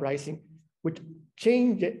social uprising, which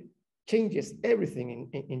changes everything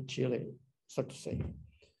in Chile, so to say.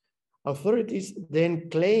 Authorities then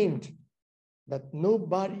claimed that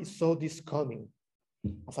nobody saw this coming.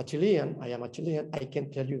 As a Chilean, I am a Chilean, I can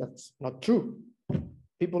tell you that's not true.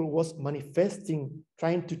 People was manifesting,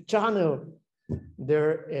 trying to channel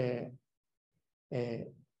their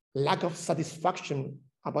lack of satisfaction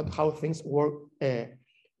about how things were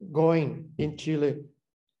going in Chile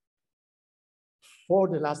for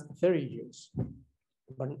the last 30 years.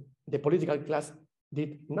 But the political class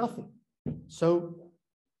did nothing. So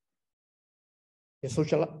the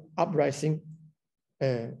social uprising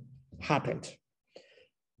happened.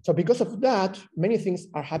 So because of that, many things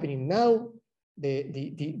are happening now.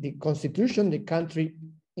 The constitution, the country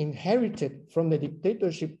inherited from the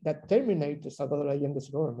dictatorship that terminated Salvador Allende's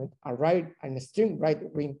government, an extreme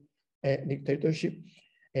right-wing dictatorship,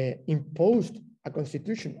 imposed a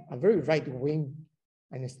constitution, a very right-wing,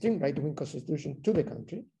 an extreme right-wing constitution to the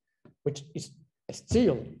country, which is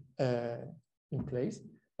still in place,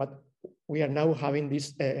 but we are now having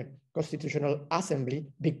this constitutional assembly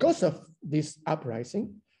because of this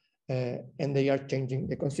uprising, and they are changing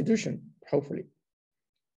the constitution, hopefully.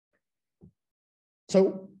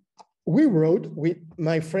 So we wrote with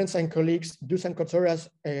my friends and colleagues, Dusan Kotsoras,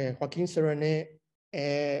 Joaquin Serene,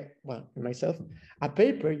 well, myself, a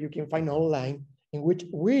paper you can find online in which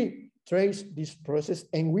we trace this process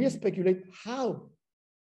and we speculate how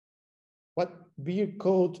what we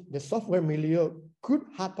called the software milieu could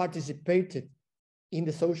have participated in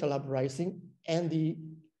the social uprising and the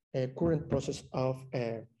current process of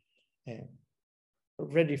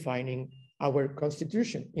redefining our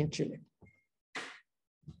constitution in Chile.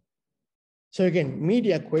 So again,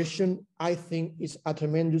 media question, I think, is a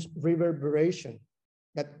tremendous reverberation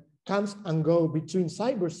that comes and goes between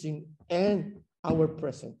Cybersyn and our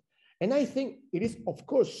present. And I think it is, of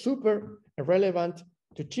course, super relevant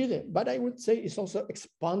to Chile, but I would say it's also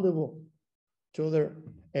expandable to other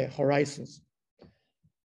horizons.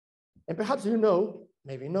 And perhaps you know,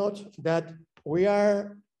 maybe not, that we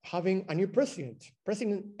are having a new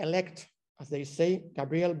president-elect, as they say,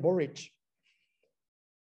 Gabriel Boric.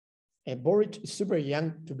 Boric is super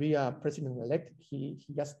young to be a president-elect. He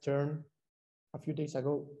just turned a few days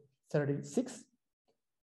ago 36.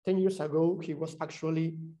 10 years ago, he was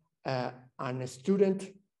actually a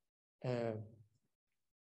student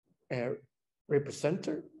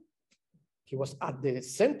representative. He was at the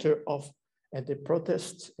center of the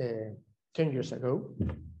protests 10 years ago.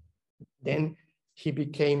 Then he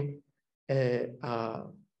became a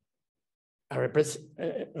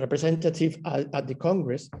representative at the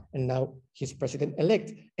Congress, and now he's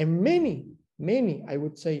president-elect. And many, I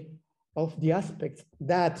would say, of the aspects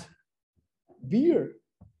that Beer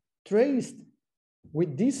traced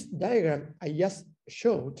with this diagram I just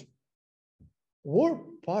showed were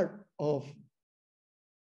part of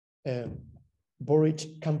Boric's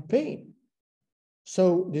campaign.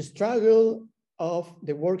 So the struggle of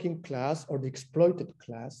the working class or the exploited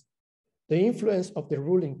class, the influence of the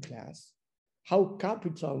ruling class, how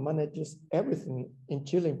capital manages everything in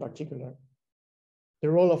Chile in particular, the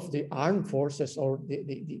role of the armed forces or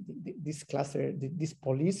this cluster, this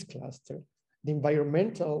police cluster, the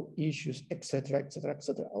environmental issues, etc., etc.,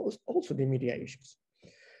 etc., also the media issues.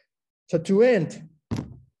 So to end,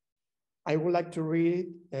 I would like to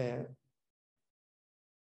read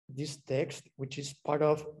this text, which is part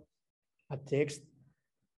of a text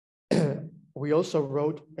we also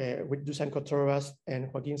wrote with Dusan Cotorras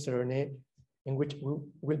and Joaquin Serone, in which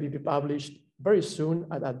will be published very soon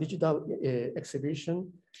at a digital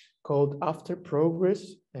exhibition called After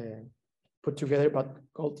Progress, put together by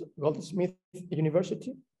Goldsmith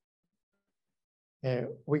University.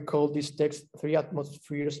 We call this text 3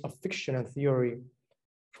 Atmospheres of Fiction and Theory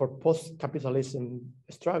for Post-Capitalism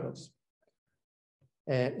Struggles.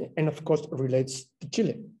 And of course, relates to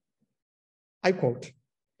Chile. I quote,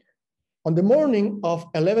 "On the morning of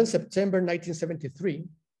 11 September 1973,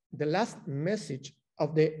 the last message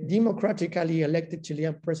of the democratically elected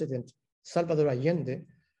Chilean president, Salvador Allende,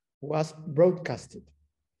 was broadcasted.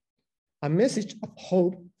 A message of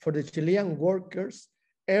hope for the Chilean workers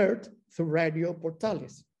aired through Radio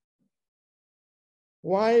Portales.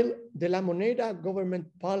 While the La Moneda government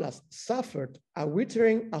palace suffered a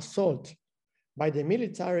withering assault by the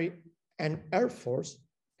military and air force,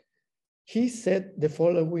 he said the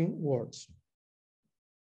following words: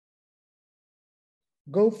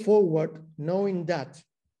 go forward knowing that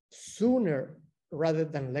sooner rather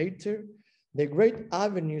than later, the great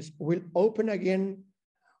avenues will open again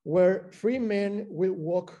where free men will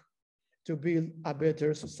walk to build a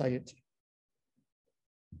better society.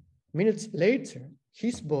 Minutes later,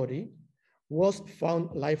 his body was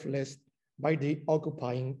found lifeless by the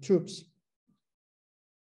occupying troops.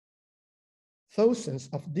 Thousands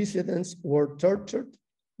of dissidents were tortured,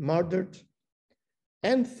 murdered,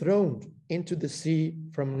 and thrown into the sea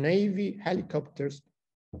from Navy helicopters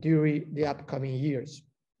during the upcoming years.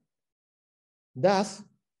 Thus,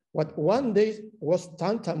 what one day was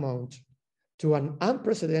tantamount to an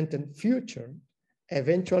unprecedented future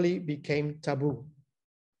eventually became taboo.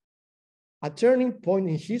 A turning point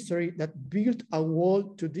in history that built a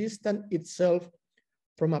wall to distance itself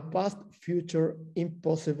from a past future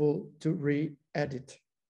impossible to re-edit.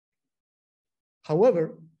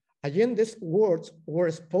 However, Allende's words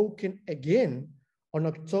were spoken again on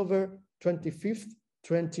October 25th,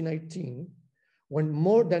 2019, when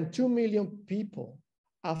more than 2 million people,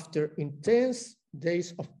 after intense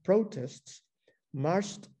days of protests,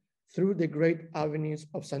 marched through the great avenues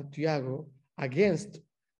of Santiago against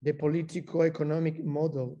the politico-economic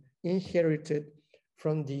model inherited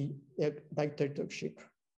from the dictatorship.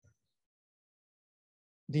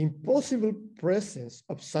 The impossible presence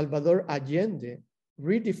of Salvador Allende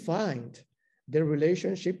redefined the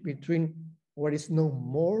relationship between what is no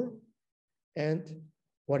more and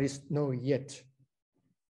what is no yet.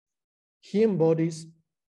 He embodies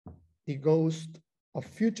the ghost of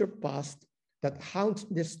future past that haunts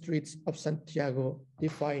the streets of Santiago,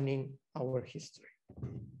 defining our history.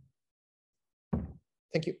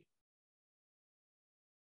 Thank you.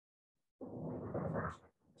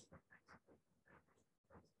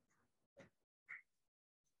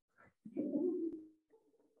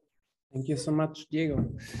 Thank you so much,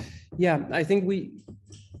 Diego. Yeah, I think we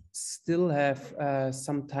still have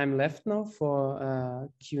some time left now for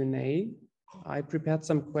Q&A. I prepared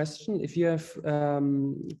some questions. If you have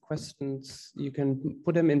questions, you can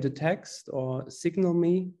put them into text or signal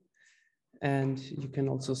me, and you can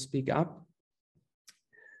also speak up.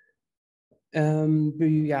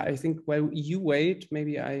 Yeah, I think while you wait,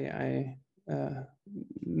 maybe I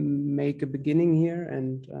make a beginning here,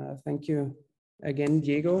 and thank you again,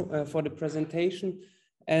 Diego, for the presentation.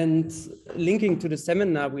 And linking to the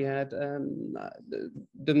seminar we had,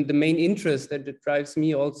 the main interest that drives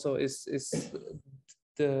me also is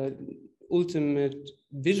the ultimate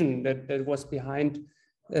vision that was behind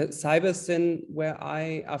Cybersyn, where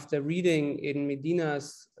I, after reading in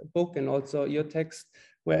Medina's book and also your text,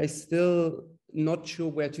 where I still not sure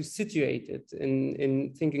where to situate it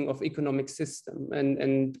in thinking of economic system.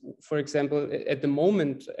 And for example, at the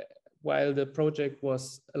moment, while the project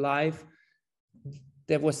was alive,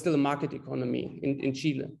 there was still a market economy in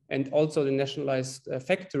Chile, and also the nationalized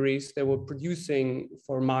factories that were producing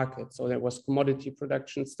for market. So there was commodity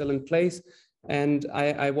production still in place. And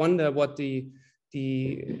I wonder what the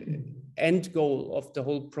end goal of the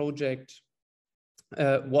whole project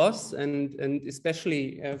was, and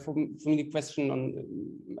especially from the question on,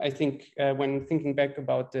 I think when thinking back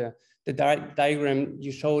about the diagram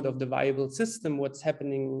you showed of the viable system, what's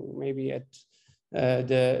happening maybe at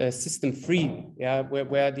the system 3, yeah,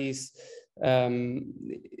 where these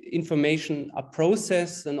information are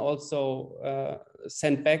processed and also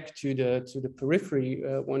sent back to the periphery,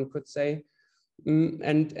 one could say.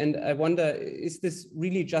 And I wonder, is this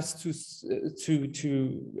really just to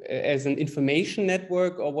as an information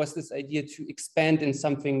network, or was this idea to expand in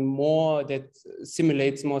something more that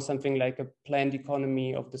simulates more something like a planned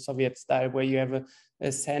economy of the Soviet style, where you have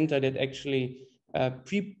a center that actually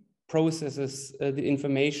pre-processes the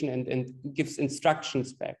information and gives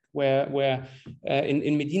instructions back? Where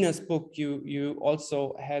in Medina's book, you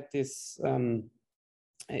also had this,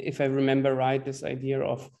 if I remember right, this idea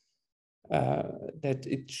of that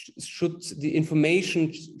the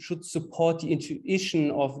information should support the intuition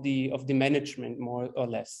of the management more or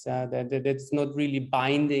less. That's not really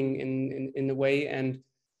binding in a way, and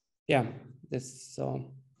yeah, this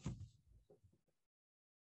so.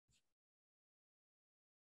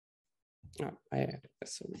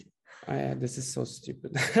 This is so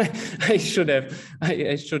stupid. I should have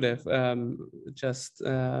just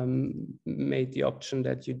made the option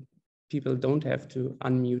that people don't have to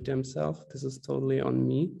unmute themselves. This is totally on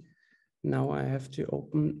me. Now I have to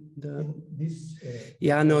open the.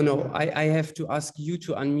 Yeah, no. I have to ask you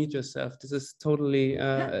to unmute yourself. This is totally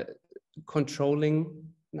controlling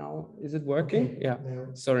now. Is it working? Okay. Yeah.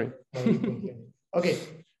 No. Sorry. Okay.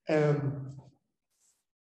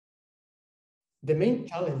 The main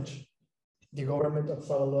challenge the government of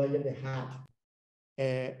Salvador Allende had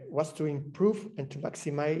was to improve and to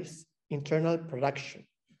maximize internal production.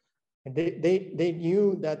 And they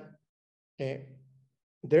knew that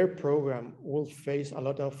their program will face a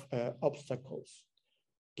lot of obstacles,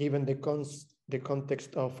 given the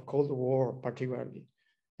context of Cold War, particularly.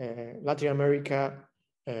 Latin America,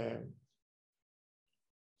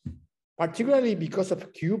 particularly because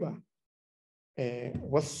of Cuba,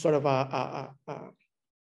 was sort of a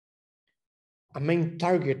main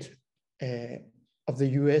target of the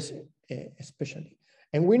US, especially.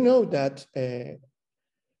 And we know that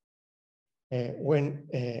when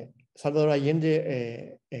Salvador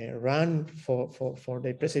Allende ran for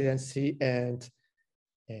the presidency, and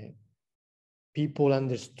people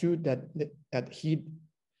understood that he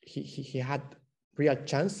had real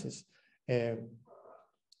chances, the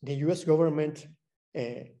US government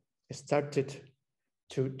started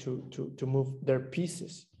to move their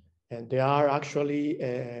pieces, and there are actually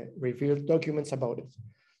revealed documents about it.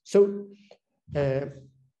 So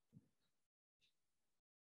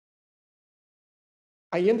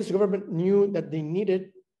Allende's government knew that they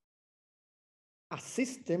needed a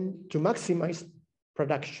system to maximize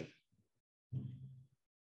production.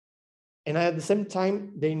 And at the same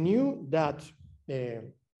time, they knew that the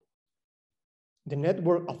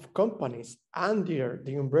network of companies under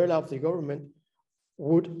the umbrella of the government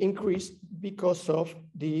would increase because of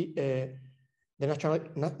the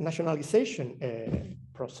nationalization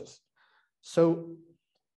process. So,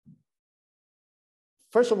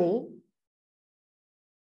 first of all,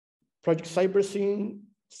 Project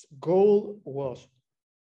Cybersyn's goal was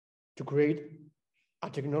to create a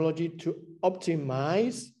technology to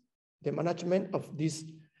optimize the management of this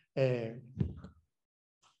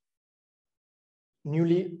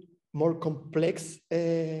newly more complex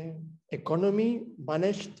economy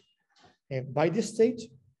managed by the state,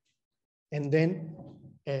 and then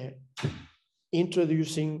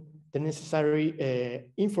introducing the necessary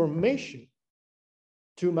information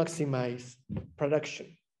to maximize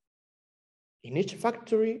production in each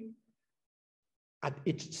factory, at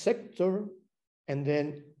each sector, and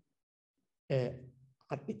then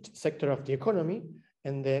at each sector of the economy,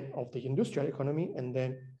 and then of the industrial economy, and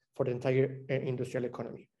then for the entire industrial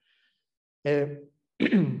economy.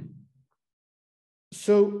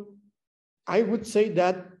 So I would say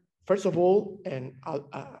that, first of all, and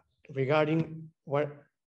regarding what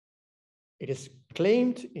it is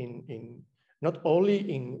claimed in not only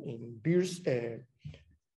in Beer's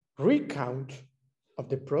recount of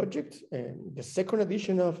the project, the second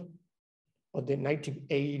edition of the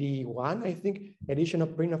 1981, I think, edition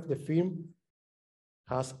of print of the film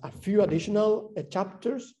has a few additional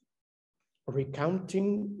chapters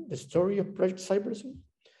recounting the story of Project Cybersyn.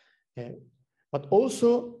 But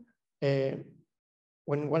also,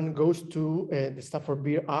 when one goes to the Stafford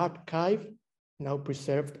Beer archive, now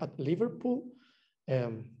preserved at Liverpool,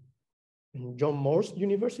 John Moores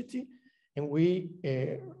University, and we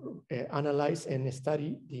analyze and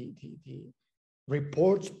study the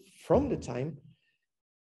reports from the time,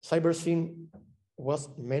 Cybersyn was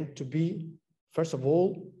meant to be, first of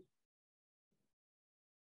all,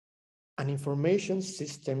 an information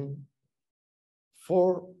system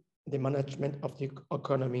for the management of the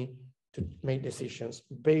economy to make decisions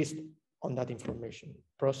based on that information,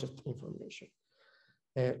 processed information.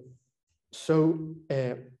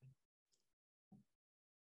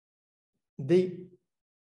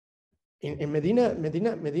 In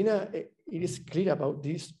Medina, it is clear about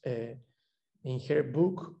this in her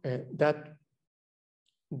book that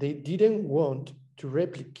they didn't want to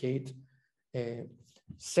replicate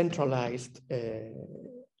centralized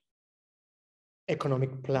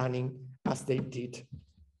economic planning as they did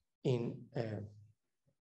in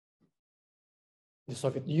the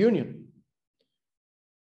Soviet Union.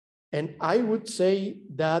 And I would say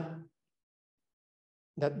that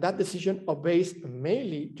that decision obeys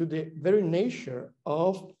mainly to the very nature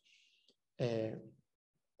of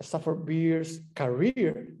Stafford Beer's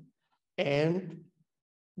career and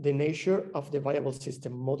the nature of the viable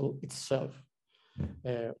system model itself.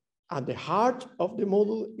 At the heart of the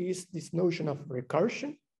model is this notion of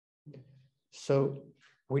recursion. So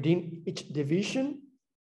within each division,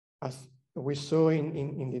 as we saw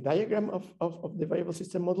in the diagram of the viable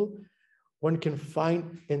system model, one can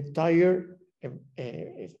find entire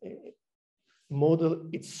model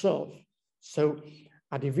itself. So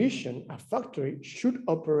a division, a factory, should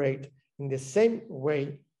operate in the same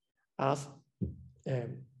way as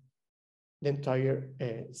the entire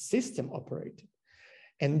system operated.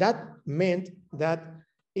 And that meant that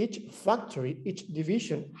each factory, each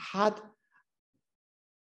division had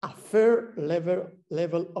a fair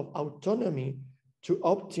level of autonomy to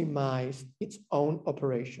optimize its own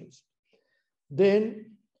operations.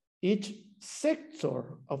 Then each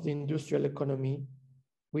sector of the industrial economy,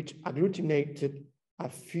 which agglutinated a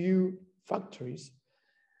few factories,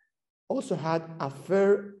 also had a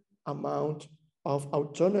fair amount of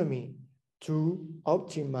autonomy to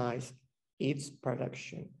optimize its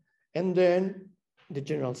production, and then the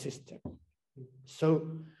general system.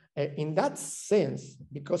 So in that sense,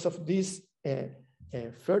 because of this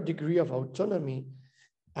fair degree of autonomy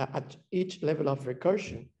at each level of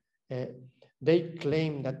recursion, they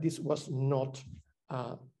claim that this was not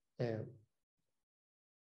a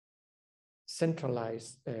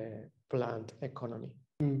centralized planned economy.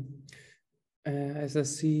 As I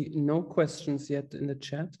see no questions yet in the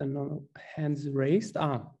chat and no hands raised.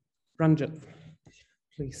 Ranjit,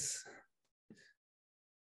 please.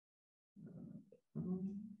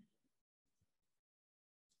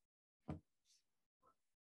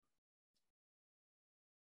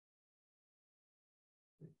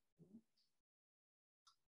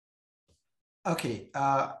 Okay,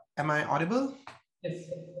 am I audible? Yes,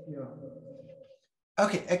 you are.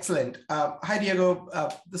 Okay, excellent. Hi, Diego.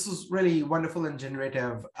 This was really wonderful and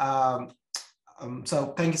generative.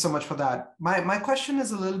 So thank you so much for that. My question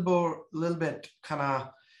is a little bit kind of,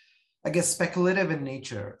 I guess, speculative in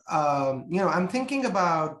nature. I'm thinking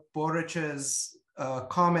about Borich's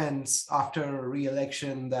comments after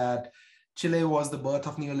re-election that Chile was the birth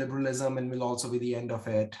of neoliberalism and will also be the end of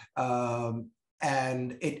it.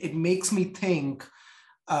 And it makes me think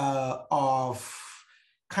of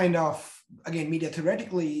kind of, again, media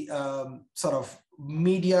theoretically, sort of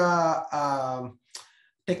media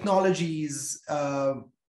technologies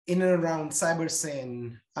in and around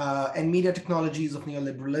Cybersyn and media technologies of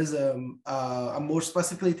neoliberalism. I'm more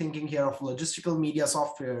specifically thinking here of logistical media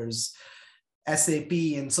softwares, SAP,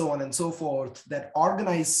 and so on and so forth, that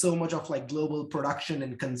organize so much of like global production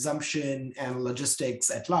and consumption and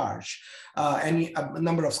logistics at large. And a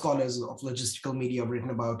number of scholars of logistical media have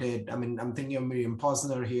written about it. I mean, I'm thinking of Miriam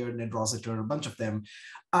Posner here, Ned Rossiter, a bunch of them.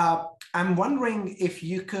 I'm wondering if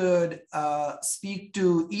you could speak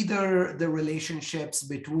to either the relationships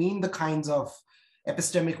between the kinds of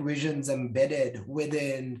epistemic visions embedded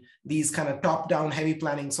within these kind of top-down heavy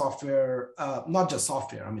planning software, not just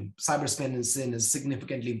software. I mean, Cybersyn is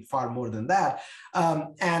significantly far more than that,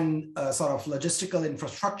 and sort of logistical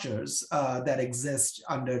infrastructures that exist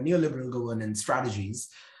under neoliberal governance strategies.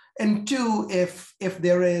 And two, if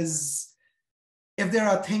there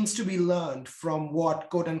are things to be learned from what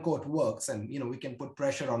quote unquote works, and we can put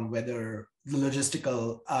pressure on whether the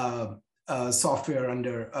logistical software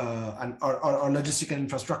under or logistical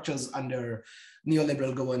infrastructures under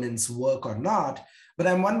neoliberal governance work or not. But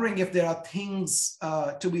I'm wondering if there are things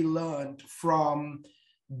to be learned from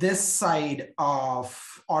this side of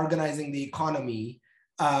organizing the economy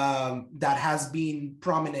that has been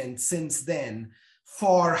prominent since then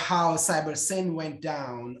for how Cybersyn went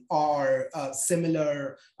down, or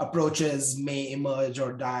similar approaches may emerge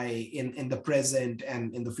or die in the present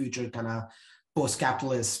and in the future kind of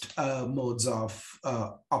post-capitalist modes of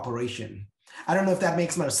operation. I don't know if that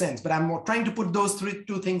makes more sense, but I'm trying to put those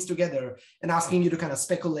two things together and asking you to kind of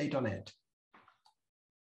speculate on it.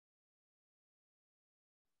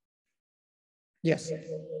 Yes.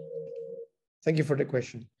 Thank you for the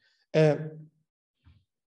question.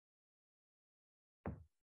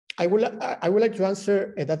 I would like to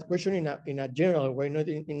answer that question in a general way, not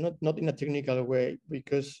in a technical way,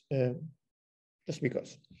 because just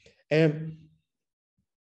because.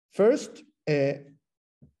 First,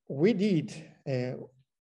 we did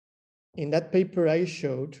in that paper I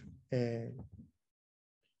showed, the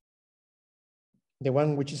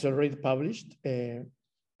one which is already published,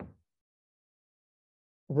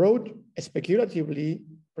 wrote speculatively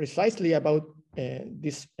precisely about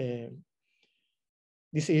this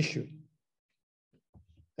issue.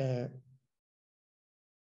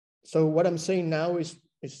 So what I'm saying now is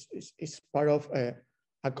part of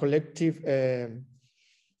a collective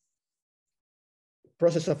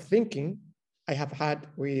process of thinking I have had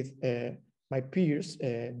with my peers,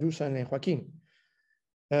 Dusan and Joaquin.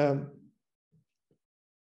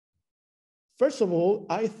 First of all,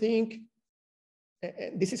 I think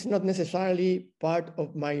this is not necessarily part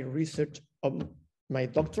of my research, of my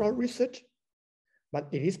doctoral research, but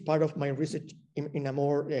it is part of my research in a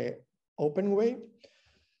more open way.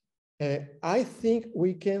 I think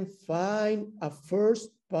we can find a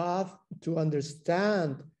first path to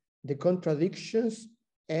understand the contradictions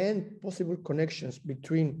and possible connections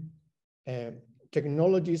between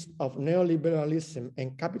technologies of neoliberalism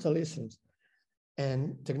and capitalism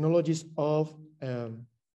and technologies of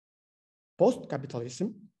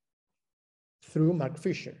post-capitalism through Mark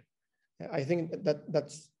Fisher. I think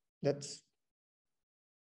that's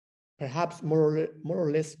perhaps more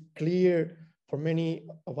or less clear for many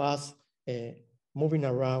of us moving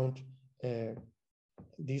around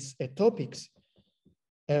these topics.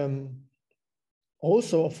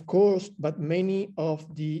 Also, of course, but many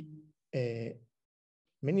of the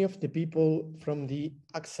people from the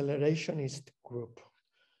accelerationist group,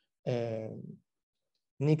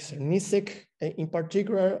 Nisek in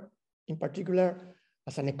particular,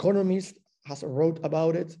 as an economist, has wrote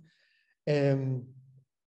about it.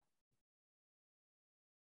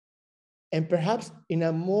 And perhaps in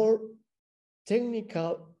a more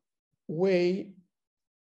technical way,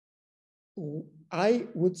 I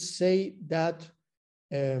would say that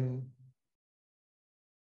the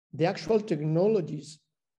actual technologies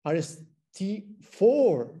are still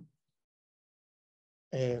for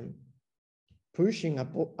pushing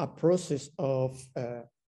a process of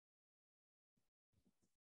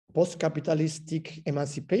post-capitalistic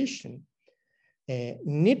emancipation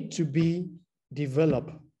need to be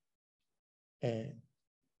developed.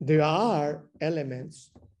 There are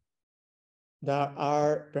elements that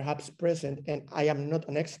are perhaps present, and I am not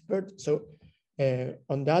an expert so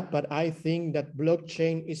on that, but I think that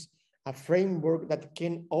blockchain is a framework that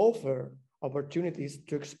can offer opportunities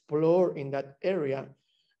to explore in that area.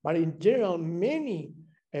 But in general, many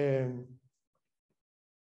or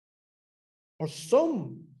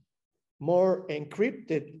some more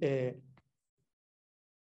encrypted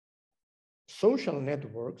social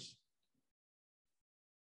networks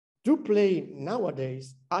do play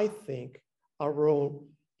nowadays, I think, a role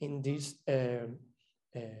in this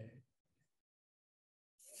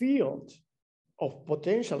field of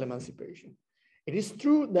potential emancipation. It is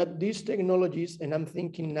true that these technologies, and I'm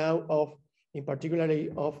thinking now of, in particular,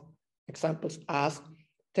 of examples as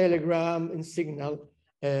Telegram and Signal,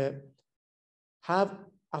 have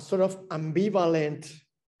a sort of ambivalent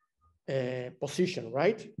position,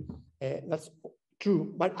 right? That's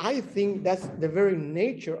true, but I think that's the very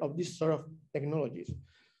nature of this sort of technologies.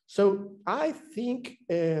 So I think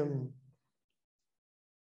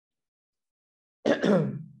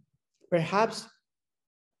perhaps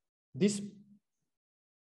this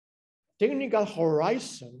technical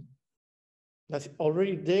horizon that's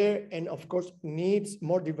already there and of course needs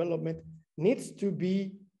more development, needs to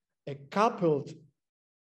be coupled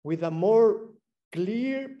with a more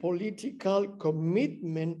clear political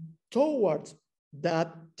commitment towards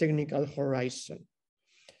that technical horizon.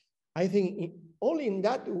 I think only in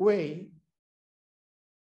that way,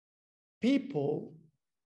 people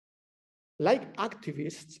like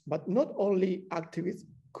activists, but not only activists,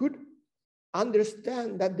 could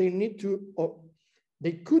understand that they need to, or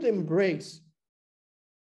they could embrace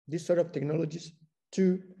this sort of technologies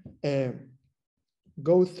to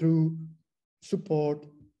go through, support,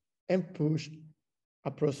 and push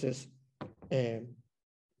a process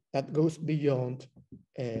that goes beyond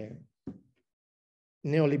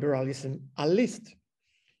neoliberalism, at least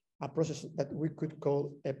a process that we could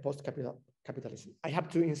call a post-capitalism. I have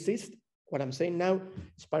to insist, what I'm saying now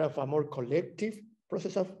is part of a more collective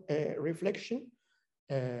process of reflection.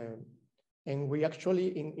 And we actually,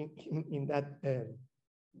 in that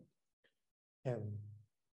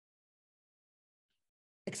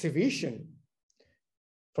exhibition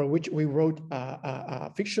for which we wrote a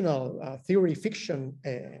fictional theory fiction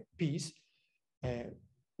piece,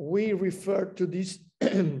 we refer to this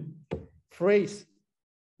phrase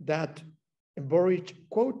that Boric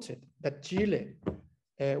quoted, that Chile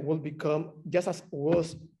will become, just as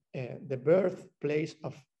was the birthplace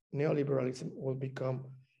of neoliberalism, will become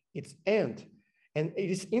its end. And it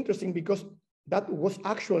is interesting because that was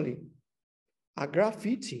actually a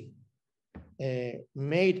graffiti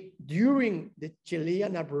made during the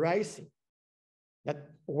Chilean uprising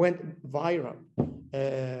that went viral.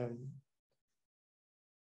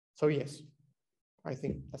 So yes, I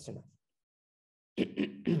think that's enough.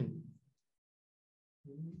 He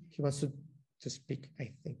wants to speak,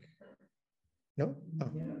 I think. No? Oh.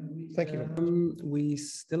 Yeah, Thank you. We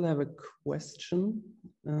still have a question.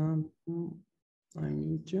 I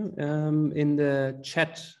need you. In the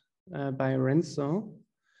chat by Renzo.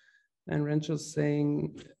 And Renzo's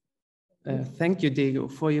saying, thank you, Diego,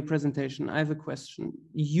 for your presentation. I have a question.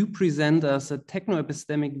 You present us a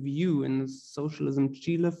techno-epistemic view in socialism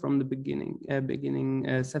Chile from the beginning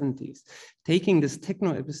 70s. Taking this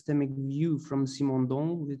techno-epistemic view from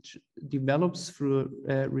Simondon, which develops through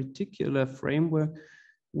a reticular framework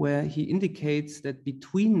where he indicates that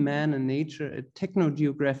between man and nature, a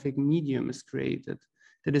techno-geographic medium is created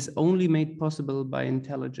that is only made possible by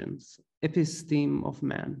intelligence, episteme of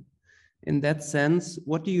man. In that sense,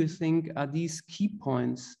 what do you think are these key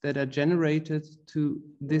points that are generated to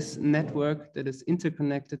this network that is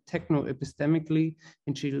interconnected techno-epistemically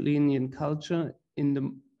in Chilean culture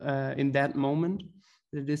in that moment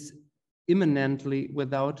that is immanently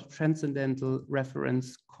without transcendental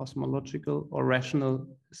reference, cosmological or rational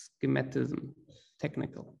schematism,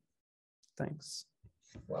 technical? Thanks.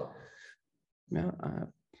 Wow. Yeah.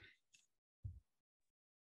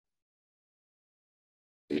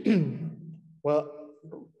 Well,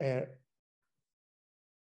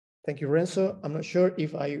 thank you, Renzo. I'm not sure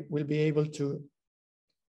if I will be able to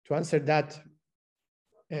answer that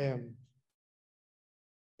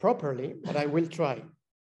properly, but I will try.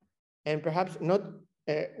 And perhaps not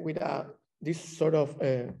with this sort of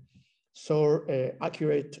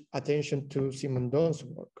accurate attention to Simondon's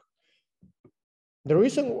work. The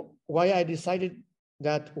reason why I decided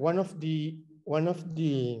that one of the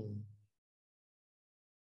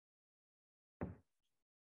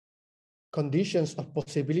conditions of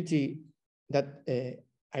possibility that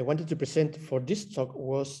I wanted to present for this talk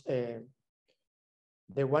was the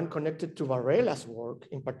one connected to Varela's work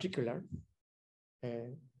in particular,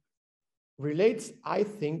 relates, I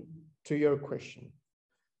think, to your question.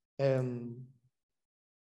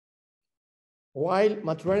 While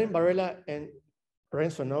Maturana, Varela, and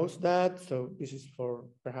Renzo knows that, so this is for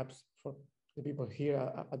perhaps for the people here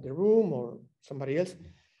at the room or somebody else.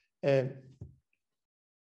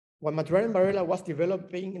 When Maturana and Varela was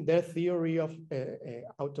developing their theory of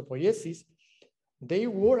autopoiesis, they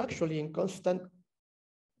were actually in constant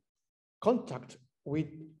contact with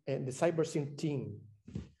the Cybersyn team.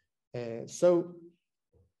 So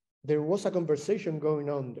there was a conversation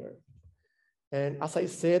going on there. And as I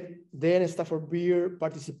said, then Stafford Beer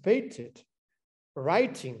participated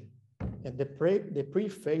writing the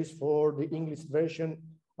preface for the English version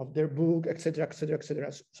of their book, etc., etc.,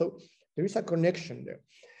 etc. So there is a connection there.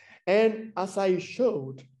 And as I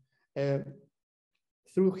showed,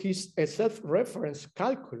 through his self-reference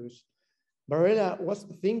calculus, Varela was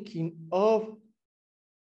thinking of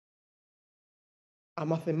a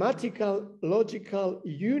mathematical, logical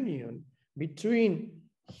union between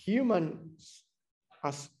humans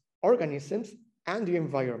as organisms and the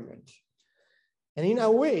environment. And in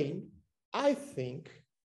a way, I think,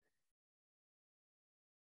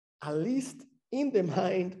 at least in the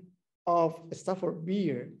mind of Stafford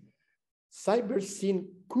Beer, Cybersyn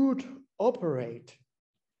could operate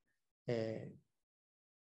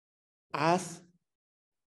as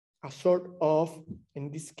a sort of, in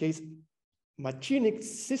this case, machinic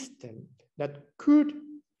system that could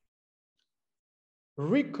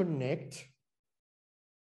reconnect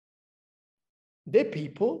the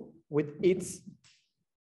people with its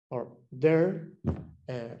or their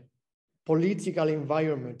political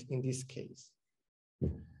environment in this case.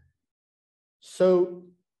 So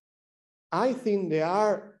I think there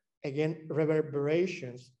are, again,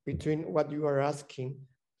 reverberations between what you are asking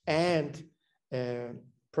and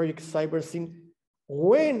Project Cybersyn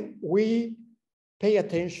when we pay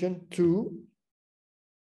attention to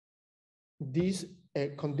these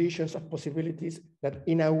conditions of possibilities that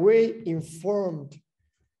in a way informed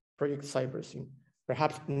Project Cybersyn,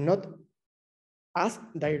 perhaps not as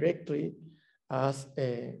directly as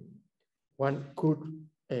one could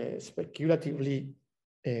speculatively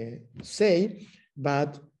say,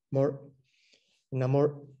 but in a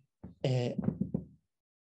more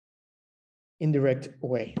indirect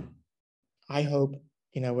way. I hope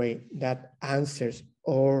in a way that answers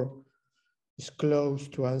or is close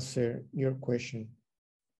to answer your question,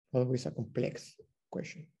 always a complex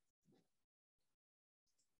question.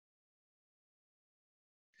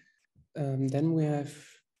 Then we have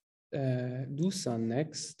Dusan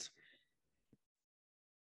next.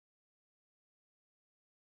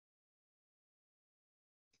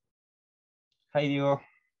 Hi, Diego.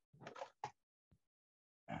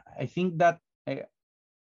 I think that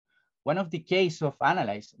one of the cases of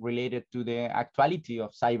analysis related to the actuality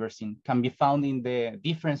of Cybersyn can be found in the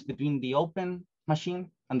difference between the open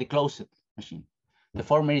machine and the closed machine. The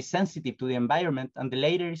former is sensitive to the environment and the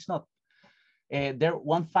latter is not. There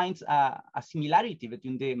one finds a similarity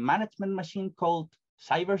between the management machine called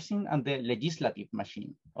Cybersyn and the legislative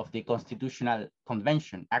machine of the Constitutional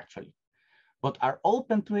Convention, actually. But are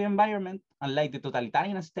open to the environment, unlike the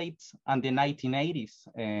totalitarian states and the 1980s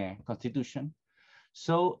constitution.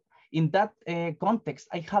 So in that context,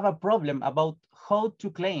 I have a problem about how to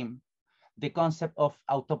claim the concept of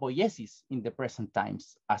autopoiesis in the present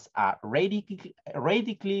times as a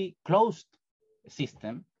radically closed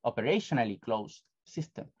system, operationally closed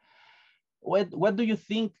system. What do you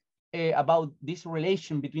think about this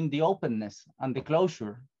relation between the openness and the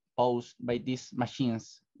closure posed by these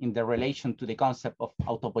machines in the relation to the concept of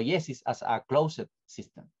autopoiesis as a closed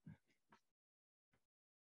system?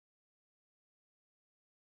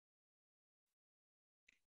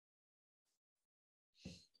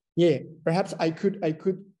 Yeah, perhaps I could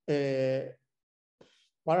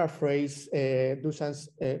paraphrase Dusan's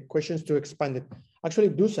questions to expand it. Actually,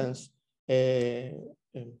 Dusan's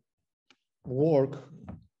work,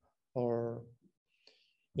 or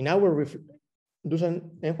in our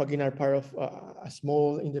Dusan and Joaquin are part of a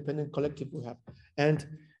small independent collective we have, and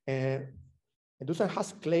Dusan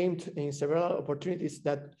has claimed in several opportunities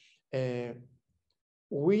that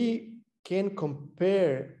we can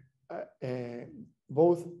compare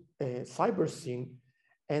both Cybersyn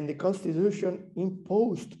and the constitution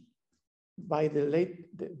imposed by the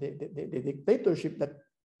dictatorship that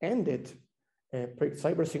ended Project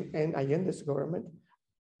Cybersyn and Allende's government,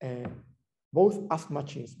 both as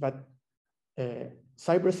machines, but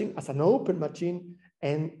Cybersyn as an open machine,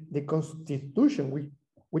 and the constitution,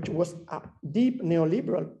 which was a deep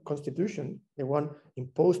neoliberal constitution, the one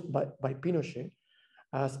imposed by Pinochet,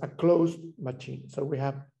 as a closed machine. So we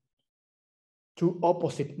have two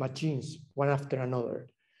opposite machines, one after another.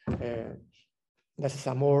 That's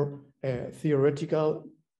a more theoretical,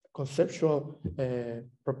 conceptual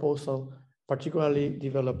proposal, particularly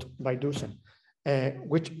developed by Dusan,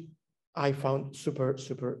 which I found super,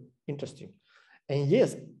 super interesting. And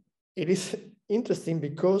yes, it is interesting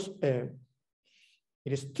because it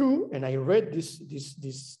is true, and I read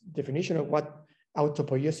this definition of what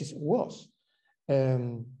autopoiesis was.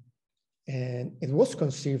 And it was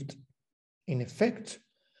conceived, in effect,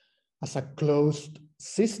 as a closed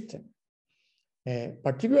system,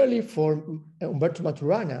 particularly for Umberto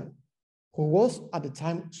Maturana, who was at the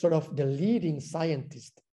time sort of the leading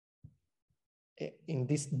scientist in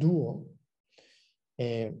this duo.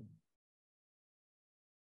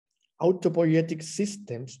 Autopoietic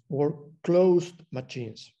systems were closed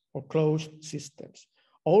machines or closed systems,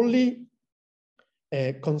 only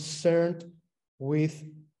concerned with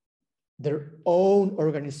their own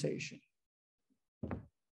organization.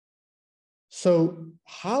 So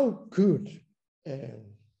how can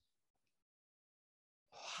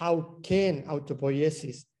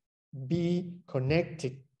autopoiesis be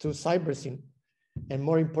connected to Cybersyn, and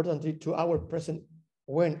more importantly to our present,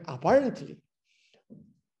 when apparently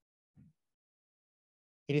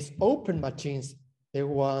it is open machines, the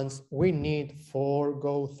ones we need for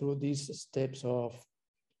go through these steps of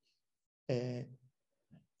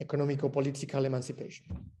economico-political emancipation.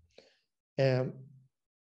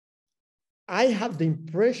 I have the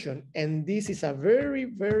impression, and this is a very,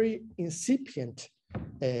 very incipient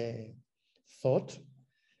thought,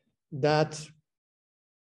 that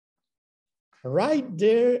right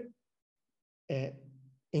there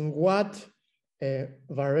in what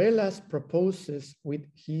Varela's proposes with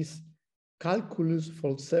his calculus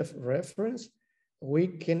for self-reference, we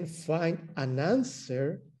can find an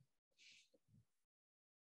answer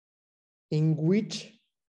in which,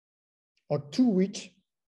 or to which,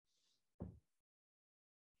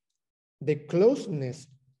 the closeness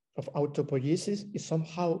of autopoiesis is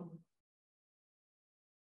somehow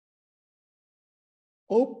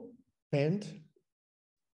opened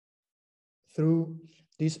through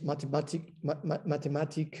this mathematical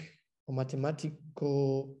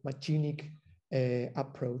machinic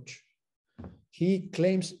approach. He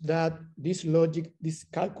claims that this logic, this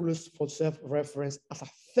calculus for self-reference as a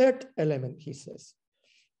third element, he says,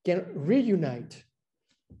 can reunite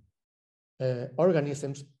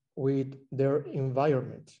organisms with their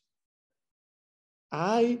environment.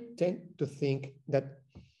 I tend to think that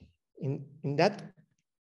in that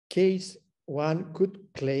case, one could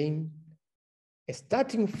claim,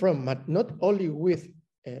 starting from not only with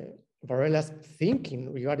Varela's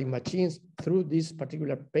thinking regarding machines through this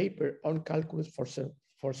particular paper on calculus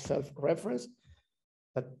for self-reference,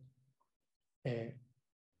 that a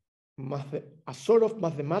sort of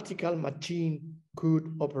mathematical machine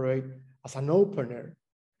could operate as an opener.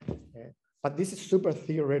 But this is super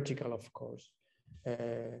theoretical, of course.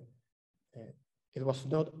 It was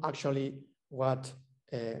not actually what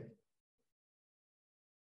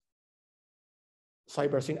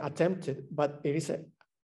Cybersyn attempted, but it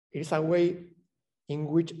is a way in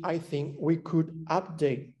which I think we could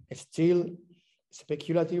update, still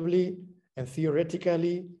speculatively and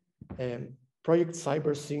theoretically, Project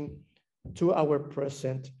Cybersyn to our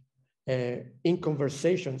present in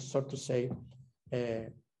conversation, so to say,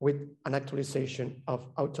 with an actualization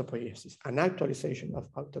of autopoiesis,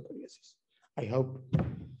 I hope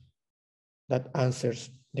that answers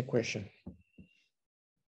the question.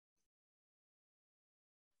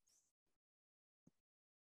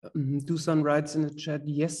 Dusan writes in the chat,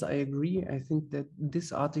 yes, I agree. I think that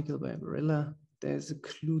this article by Varela, there's a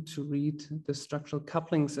clue to read the structural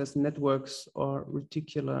couplings as networks or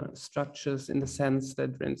reticular structures in the sense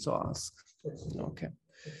that Renzo asked. Okay.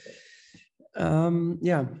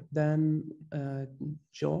 Yeah, then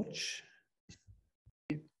George.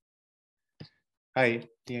 Hi,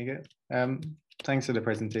 Diego. Thanks for the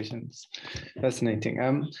presentations.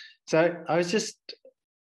 Fascinating. So I was just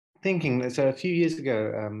thinking that a few years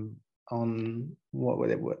ago on what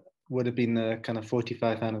would have been the kind of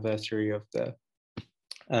 45th anniversary of the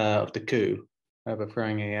coup,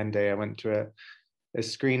 overthrowing Allende, I went to a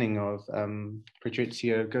screening of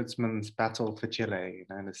Patricio Guzman's Battle for Chile,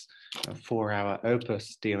 this 4-hour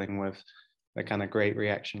opus dealing with the kind of great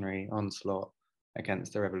reactionary onslaught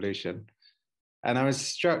against the revolution. And I was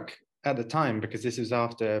struck at the time, because this was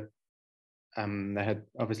after there had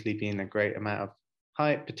obviously been a great amount of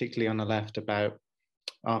hype, particularly on the left, about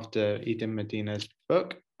after Idem Medina's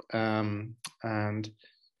book. And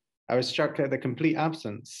I was struck at the complete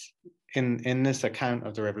absence in this account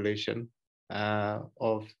of the revolution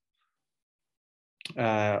of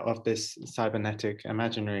this cybernetic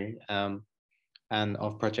imaginary and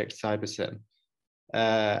of Project Cybersyn.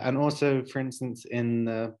 And also, for instance, in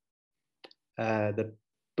the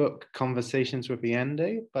book Conversations with the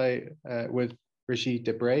Ende with Brigitte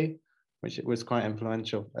Debray, which was quite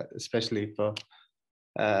influential, especially for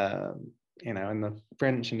in the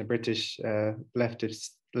French and the British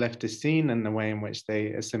leftist scene, and the way in which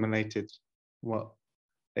they assimilated what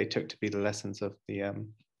they took to be the lessons of the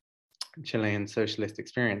Chilean socialist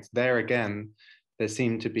experience. There again, there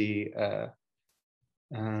seemed to be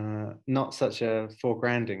not such a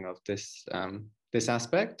foregrounding of this this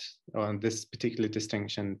aspect, or this particular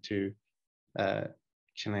distinction to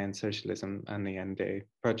Chilean socialism and the Ende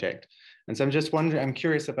project. And so I'm just wondering, I'm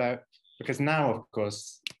curious about, because now, of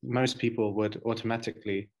course, most people would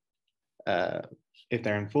automatically, if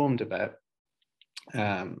they're informed about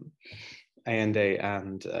Allende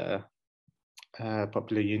and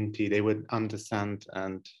Popular Unity, they would understand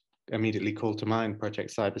and immediately call to mind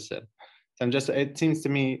Project Cybersyn. So it seems to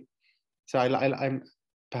me, so I'm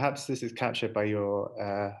perhaps this is captured by your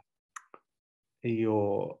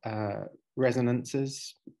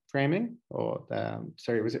resonances framing, or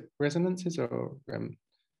sorry, was it resonances or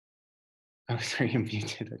oh, sorry, I'm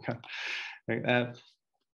muted.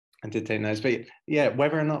 I did take notes, but yeah,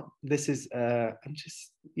 whether or not this is, I'm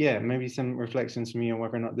just, yeah, maybe some reflections from you on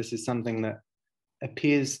whether or not this is something that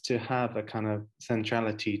appears to have a kind of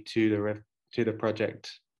centrality to the project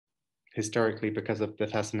historically because of the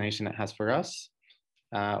fascination it has for us,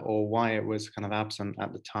 or why it was kind of absent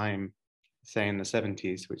at the time, say in the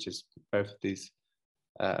 70s, which is both of these,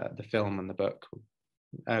 the film and the book,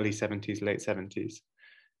 early 70s, late 70s.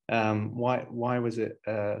 Why was it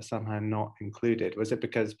somehow not included? Was it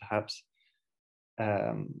because perhaps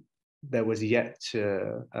there was yet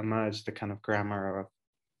to emerge the kind of grammar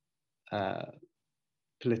of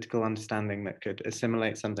political understanding that could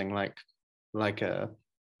assimilate something like a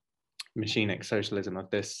machinic socialism of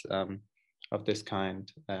this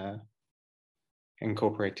kind,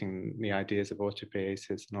 incorporating the ideas of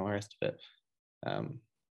autopoiesis and all the rest of it?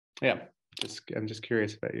 Yeah, I'm just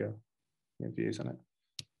curious about your views on it.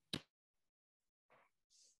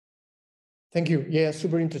 Thank you. Yeah,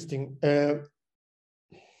 super interesting.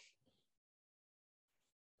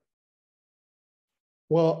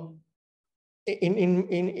 Well, in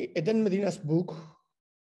Eden Medina's book,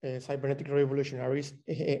 Cybernetic Revolutionaries,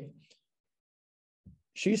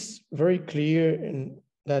 she's very clear in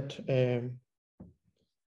that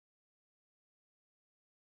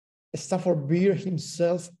Stafford Beer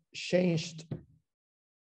himself changed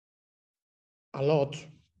a lot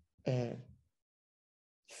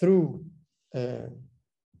through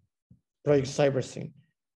Project Cybersyn.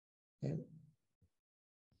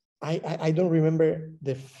 I don't remember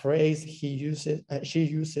the phrase she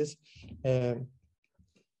uses,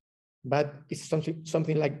 but it's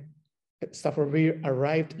something like Stafford Beer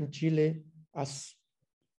arrived in Chile as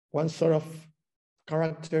one sort of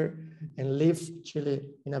character and lives Chile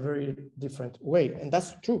in a very different way, and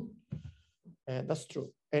that's true. That's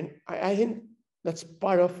true, and I think that's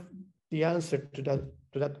part of the answer to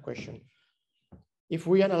that question. If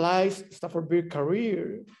we analyze Stafford Beer's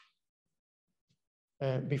career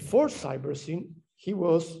before Cybersyn, he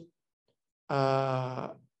was a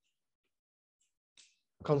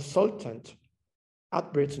consultant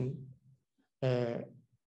at Britain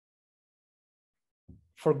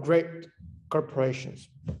for great corporations.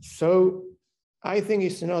 So I think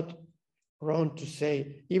it's not wrong to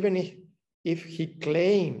say, even if he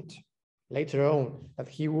claimed later on that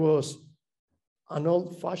he was an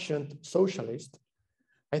old-fashioned socialist,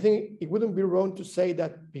 I think it wouldn't be wrong to say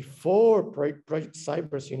that before Project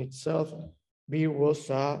Cybersyn itself, Beer was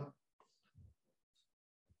a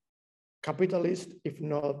capitalist, if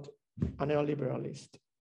not a neoliberalist.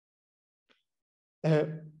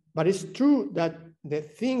 But it's true that the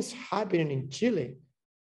things happening in Chile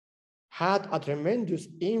had a tremendous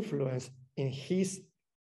influence in his,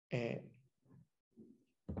 I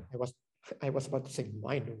was about to say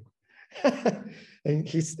mind, in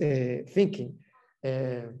his thinking.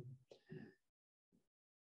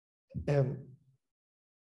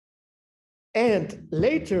 And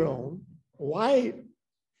later on, why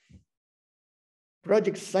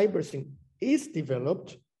Project Cybersyn is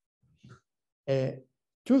developed,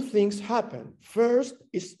 two things happen. First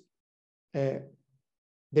is the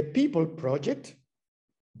people project,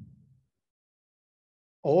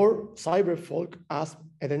 or cyberfolk, as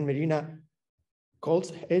Eden Medina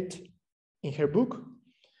calls it in her book,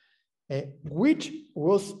 which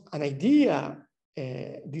was an idea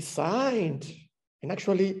designed and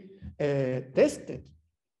actually tested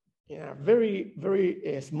in a very,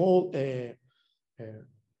 very small,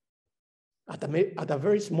 at a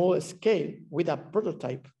very small scale with a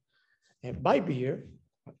prototype by Beer.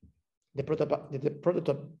 The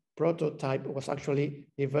prototype was actually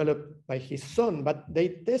developed by his son, but they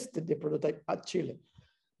tested the prototype at Chile.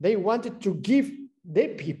 They wanted to give the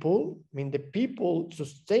people, I mean the people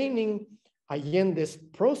sustaining Allende's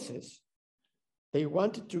process, they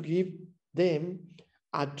wanted to give them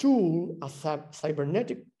a tool, a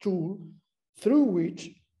cybernetic tool, through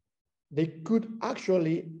which they could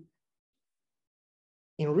actually,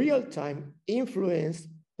 in real time, influence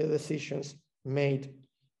the decisions made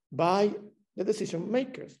by the decision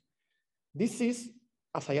makers. This is,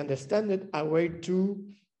 as I understand it, a way to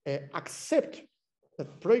accept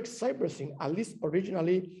that Project Cybersyn, at least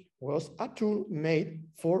originally, was a tool made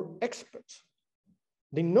for experts.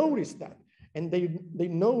 They noticed that, and they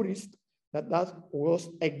noticed that that was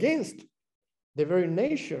against the very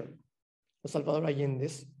nature of Salvador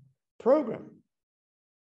Allende's program.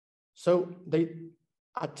 So they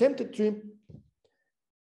attempted to,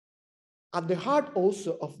 at the heart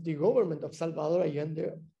also of the government of Salvador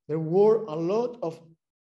Allende, there were a lot of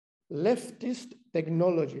leftist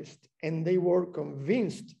technologists, and they were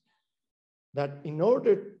convinced that in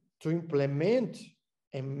order to implement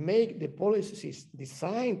and make the policies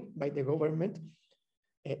designed by the government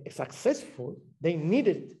successful, they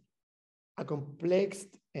needed a complex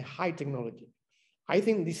and high technology. I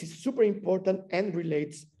think this is super important and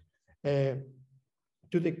relates to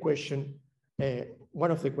the question,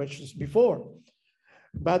 one of the questions before.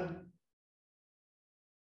 But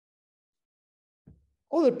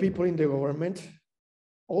other people in the government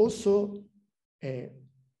also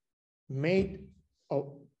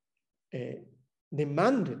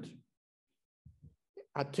demanded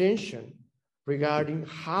attention regarding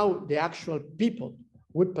how the actual people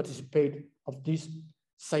would participate of this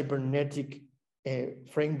cybernetic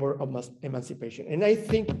framework of emancipation. And I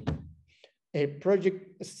think a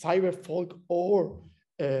Project Cyberfolk or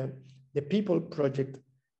the People Project,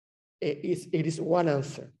 it is one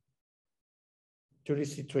answer to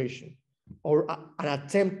this situation, or an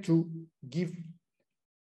attempt to give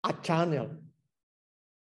a channel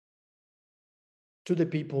to the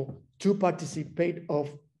people to participate of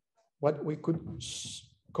what we could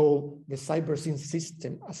call the Cybersyn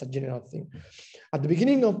system as a general thing. At the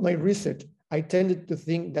beginning of my research, I tended to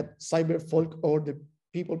think that cyberfolk or the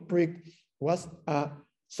people project was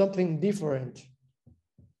something different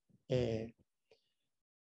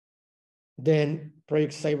than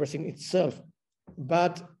Project Cybersyn itself.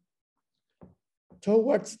 But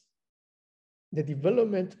towards the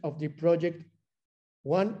development of the project,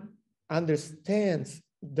 one understands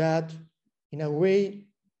that in a way,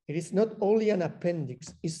 it is not only an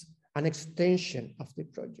appendix, it's an extension of the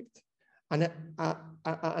project, and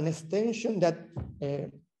an extension that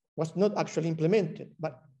was not actually implemented,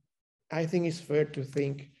 but I think it's fair to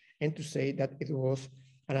think and to say that it was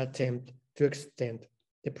an attempt to extend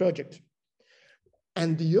the project.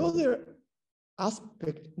 And the other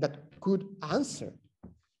aspect that could answer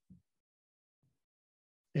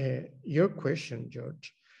your question,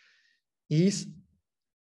 George, is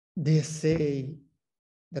the essay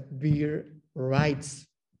that Beer writes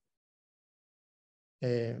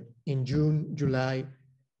in July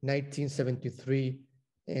 1973,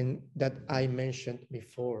 and that I mentioned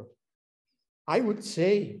before. I would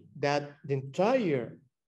say that the entire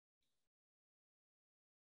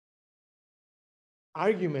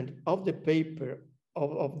argument of the paper,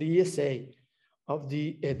 of the essay, of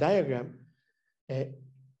the diagram,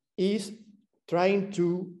 is trying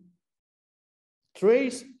to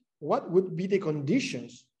trace what would be the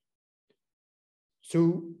conditions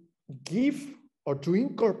to give or to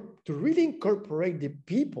really incorporate the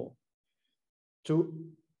people to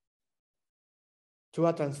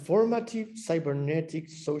a transformative cybernetic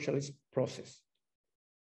socialist process.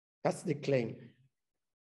 That's the claim.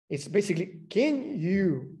 It's basically, can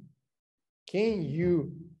you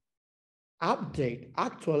update,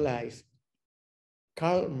 actualize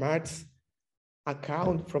Karl Marx's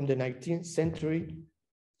account from the 19th century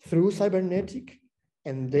through cybernetic,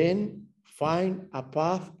 and then find a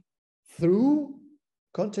path through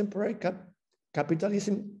contemporary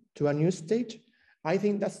capitalism to a new state? I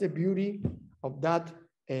think that's the beauty of that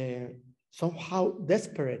somehow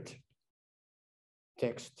desperate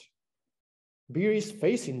text. Beer is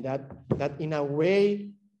facing that in a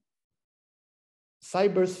way,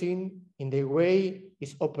 Cybersyn, in the way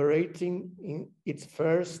it's operating in its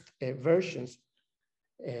first versions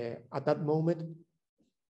at that moment,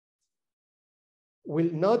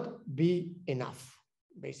 will not be enough,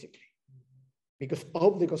 basically, because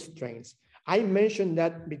of the constraints. I mentioned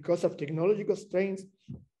that because of technology constraints,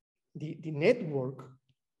 the network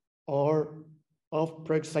of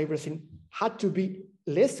Project Cybersyn had to be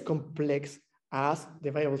less complex as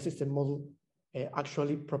the viable system model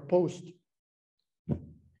actually proposed.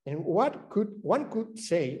 And one could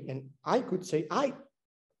say, and I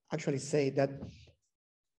actually say that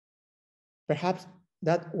perhaps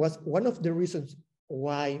that was one of the reasons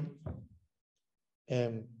why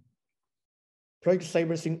Project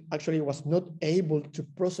Cybersyn actually was not able to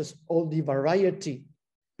process all the variety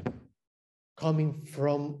coming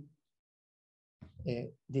from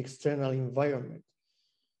the external environment.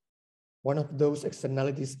 One of those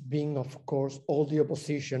externalities being, of course, all the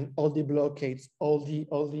opposition, all the blockades, all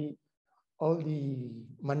the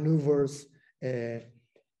maneuvers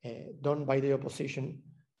done by the opposition,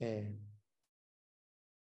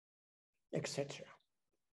 etc.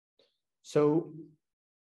 So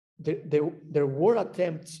there were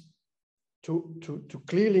attempts to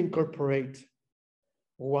clearly incorporate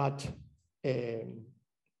what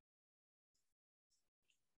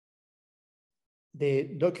the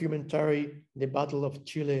documentary The Battle of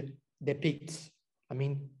Chile depicts. I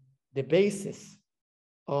mean, the basis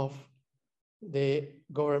of the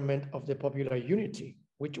government of the popular unity,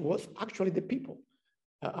 which was actually the people,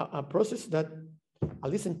 a process that,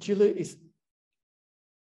 at least in Chile, is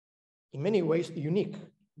in many ways unique.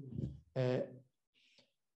 And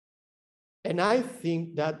I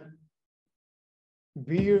think that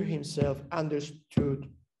Beer himself understood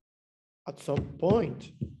at some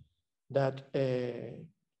point that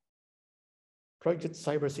Project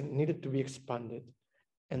Cybersyn needed to be expanded.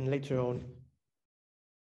 And later on,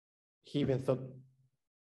 he even thought,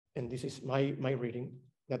 and this is my reading,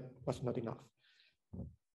 that was not enough.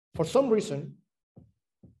 For some reason,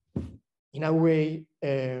 in a way,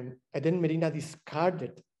 Eden Medina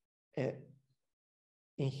discarded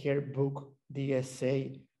in her book the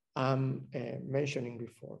essay I'm mentioning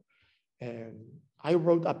before. I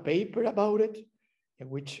wrote a paper about it,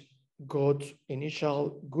 which got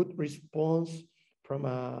initial good response from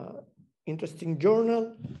an interesting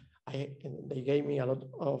journal. They gave me a lot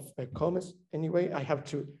of comments. Anyway, I have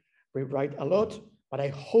to rewrite a lot, but I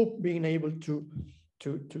hope being able to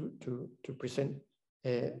present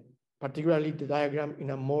particularly the diagram in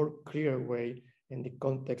a more clear way and the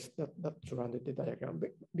context that surrounded the diagram.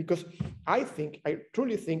 Because I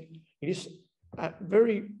truly think it is a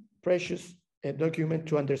very precious document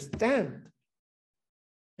to understand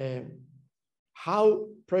how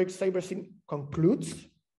Project Cybersyn concludes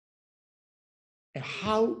and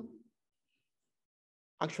how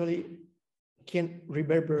actually can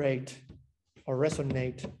reverberate or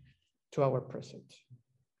resonate to our present.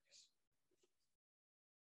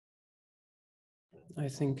 I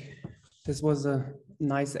think this was a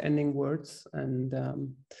nice ending words, and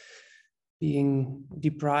being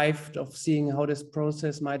deprived of seeing how this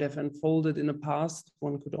process might have unfolded in the past,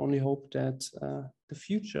 one could only hope that the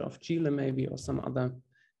future of Chile maybe, or some other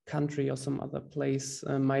country or some other place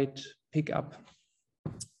might pick up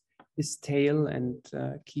this tale and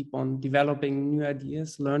keep on developing new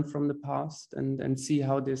ideas, learn from the past, and see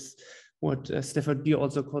how this, what Stafford Beer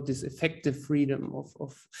also called this effective freedom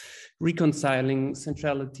of reconciling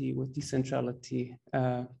centrality with decentrality,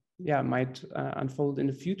 might unfold in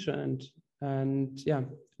the future. And yeah,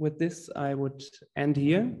 with this, I would end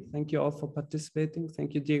here. Thank you all for participating.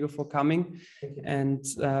 Thank you, Diego, for coming. And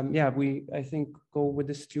I think go with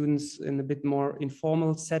the students in a bit more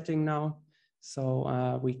informal setting now,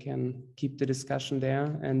 so we can keep the discussion there.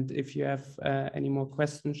 And if you have any more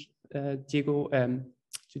questions, Diego,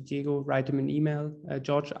 to Diego, write him an email.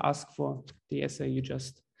 George asked for the essay you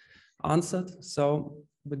just answered. So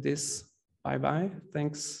with this, bye-bye.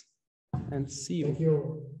 Thanks and see you. Thank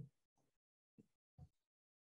you.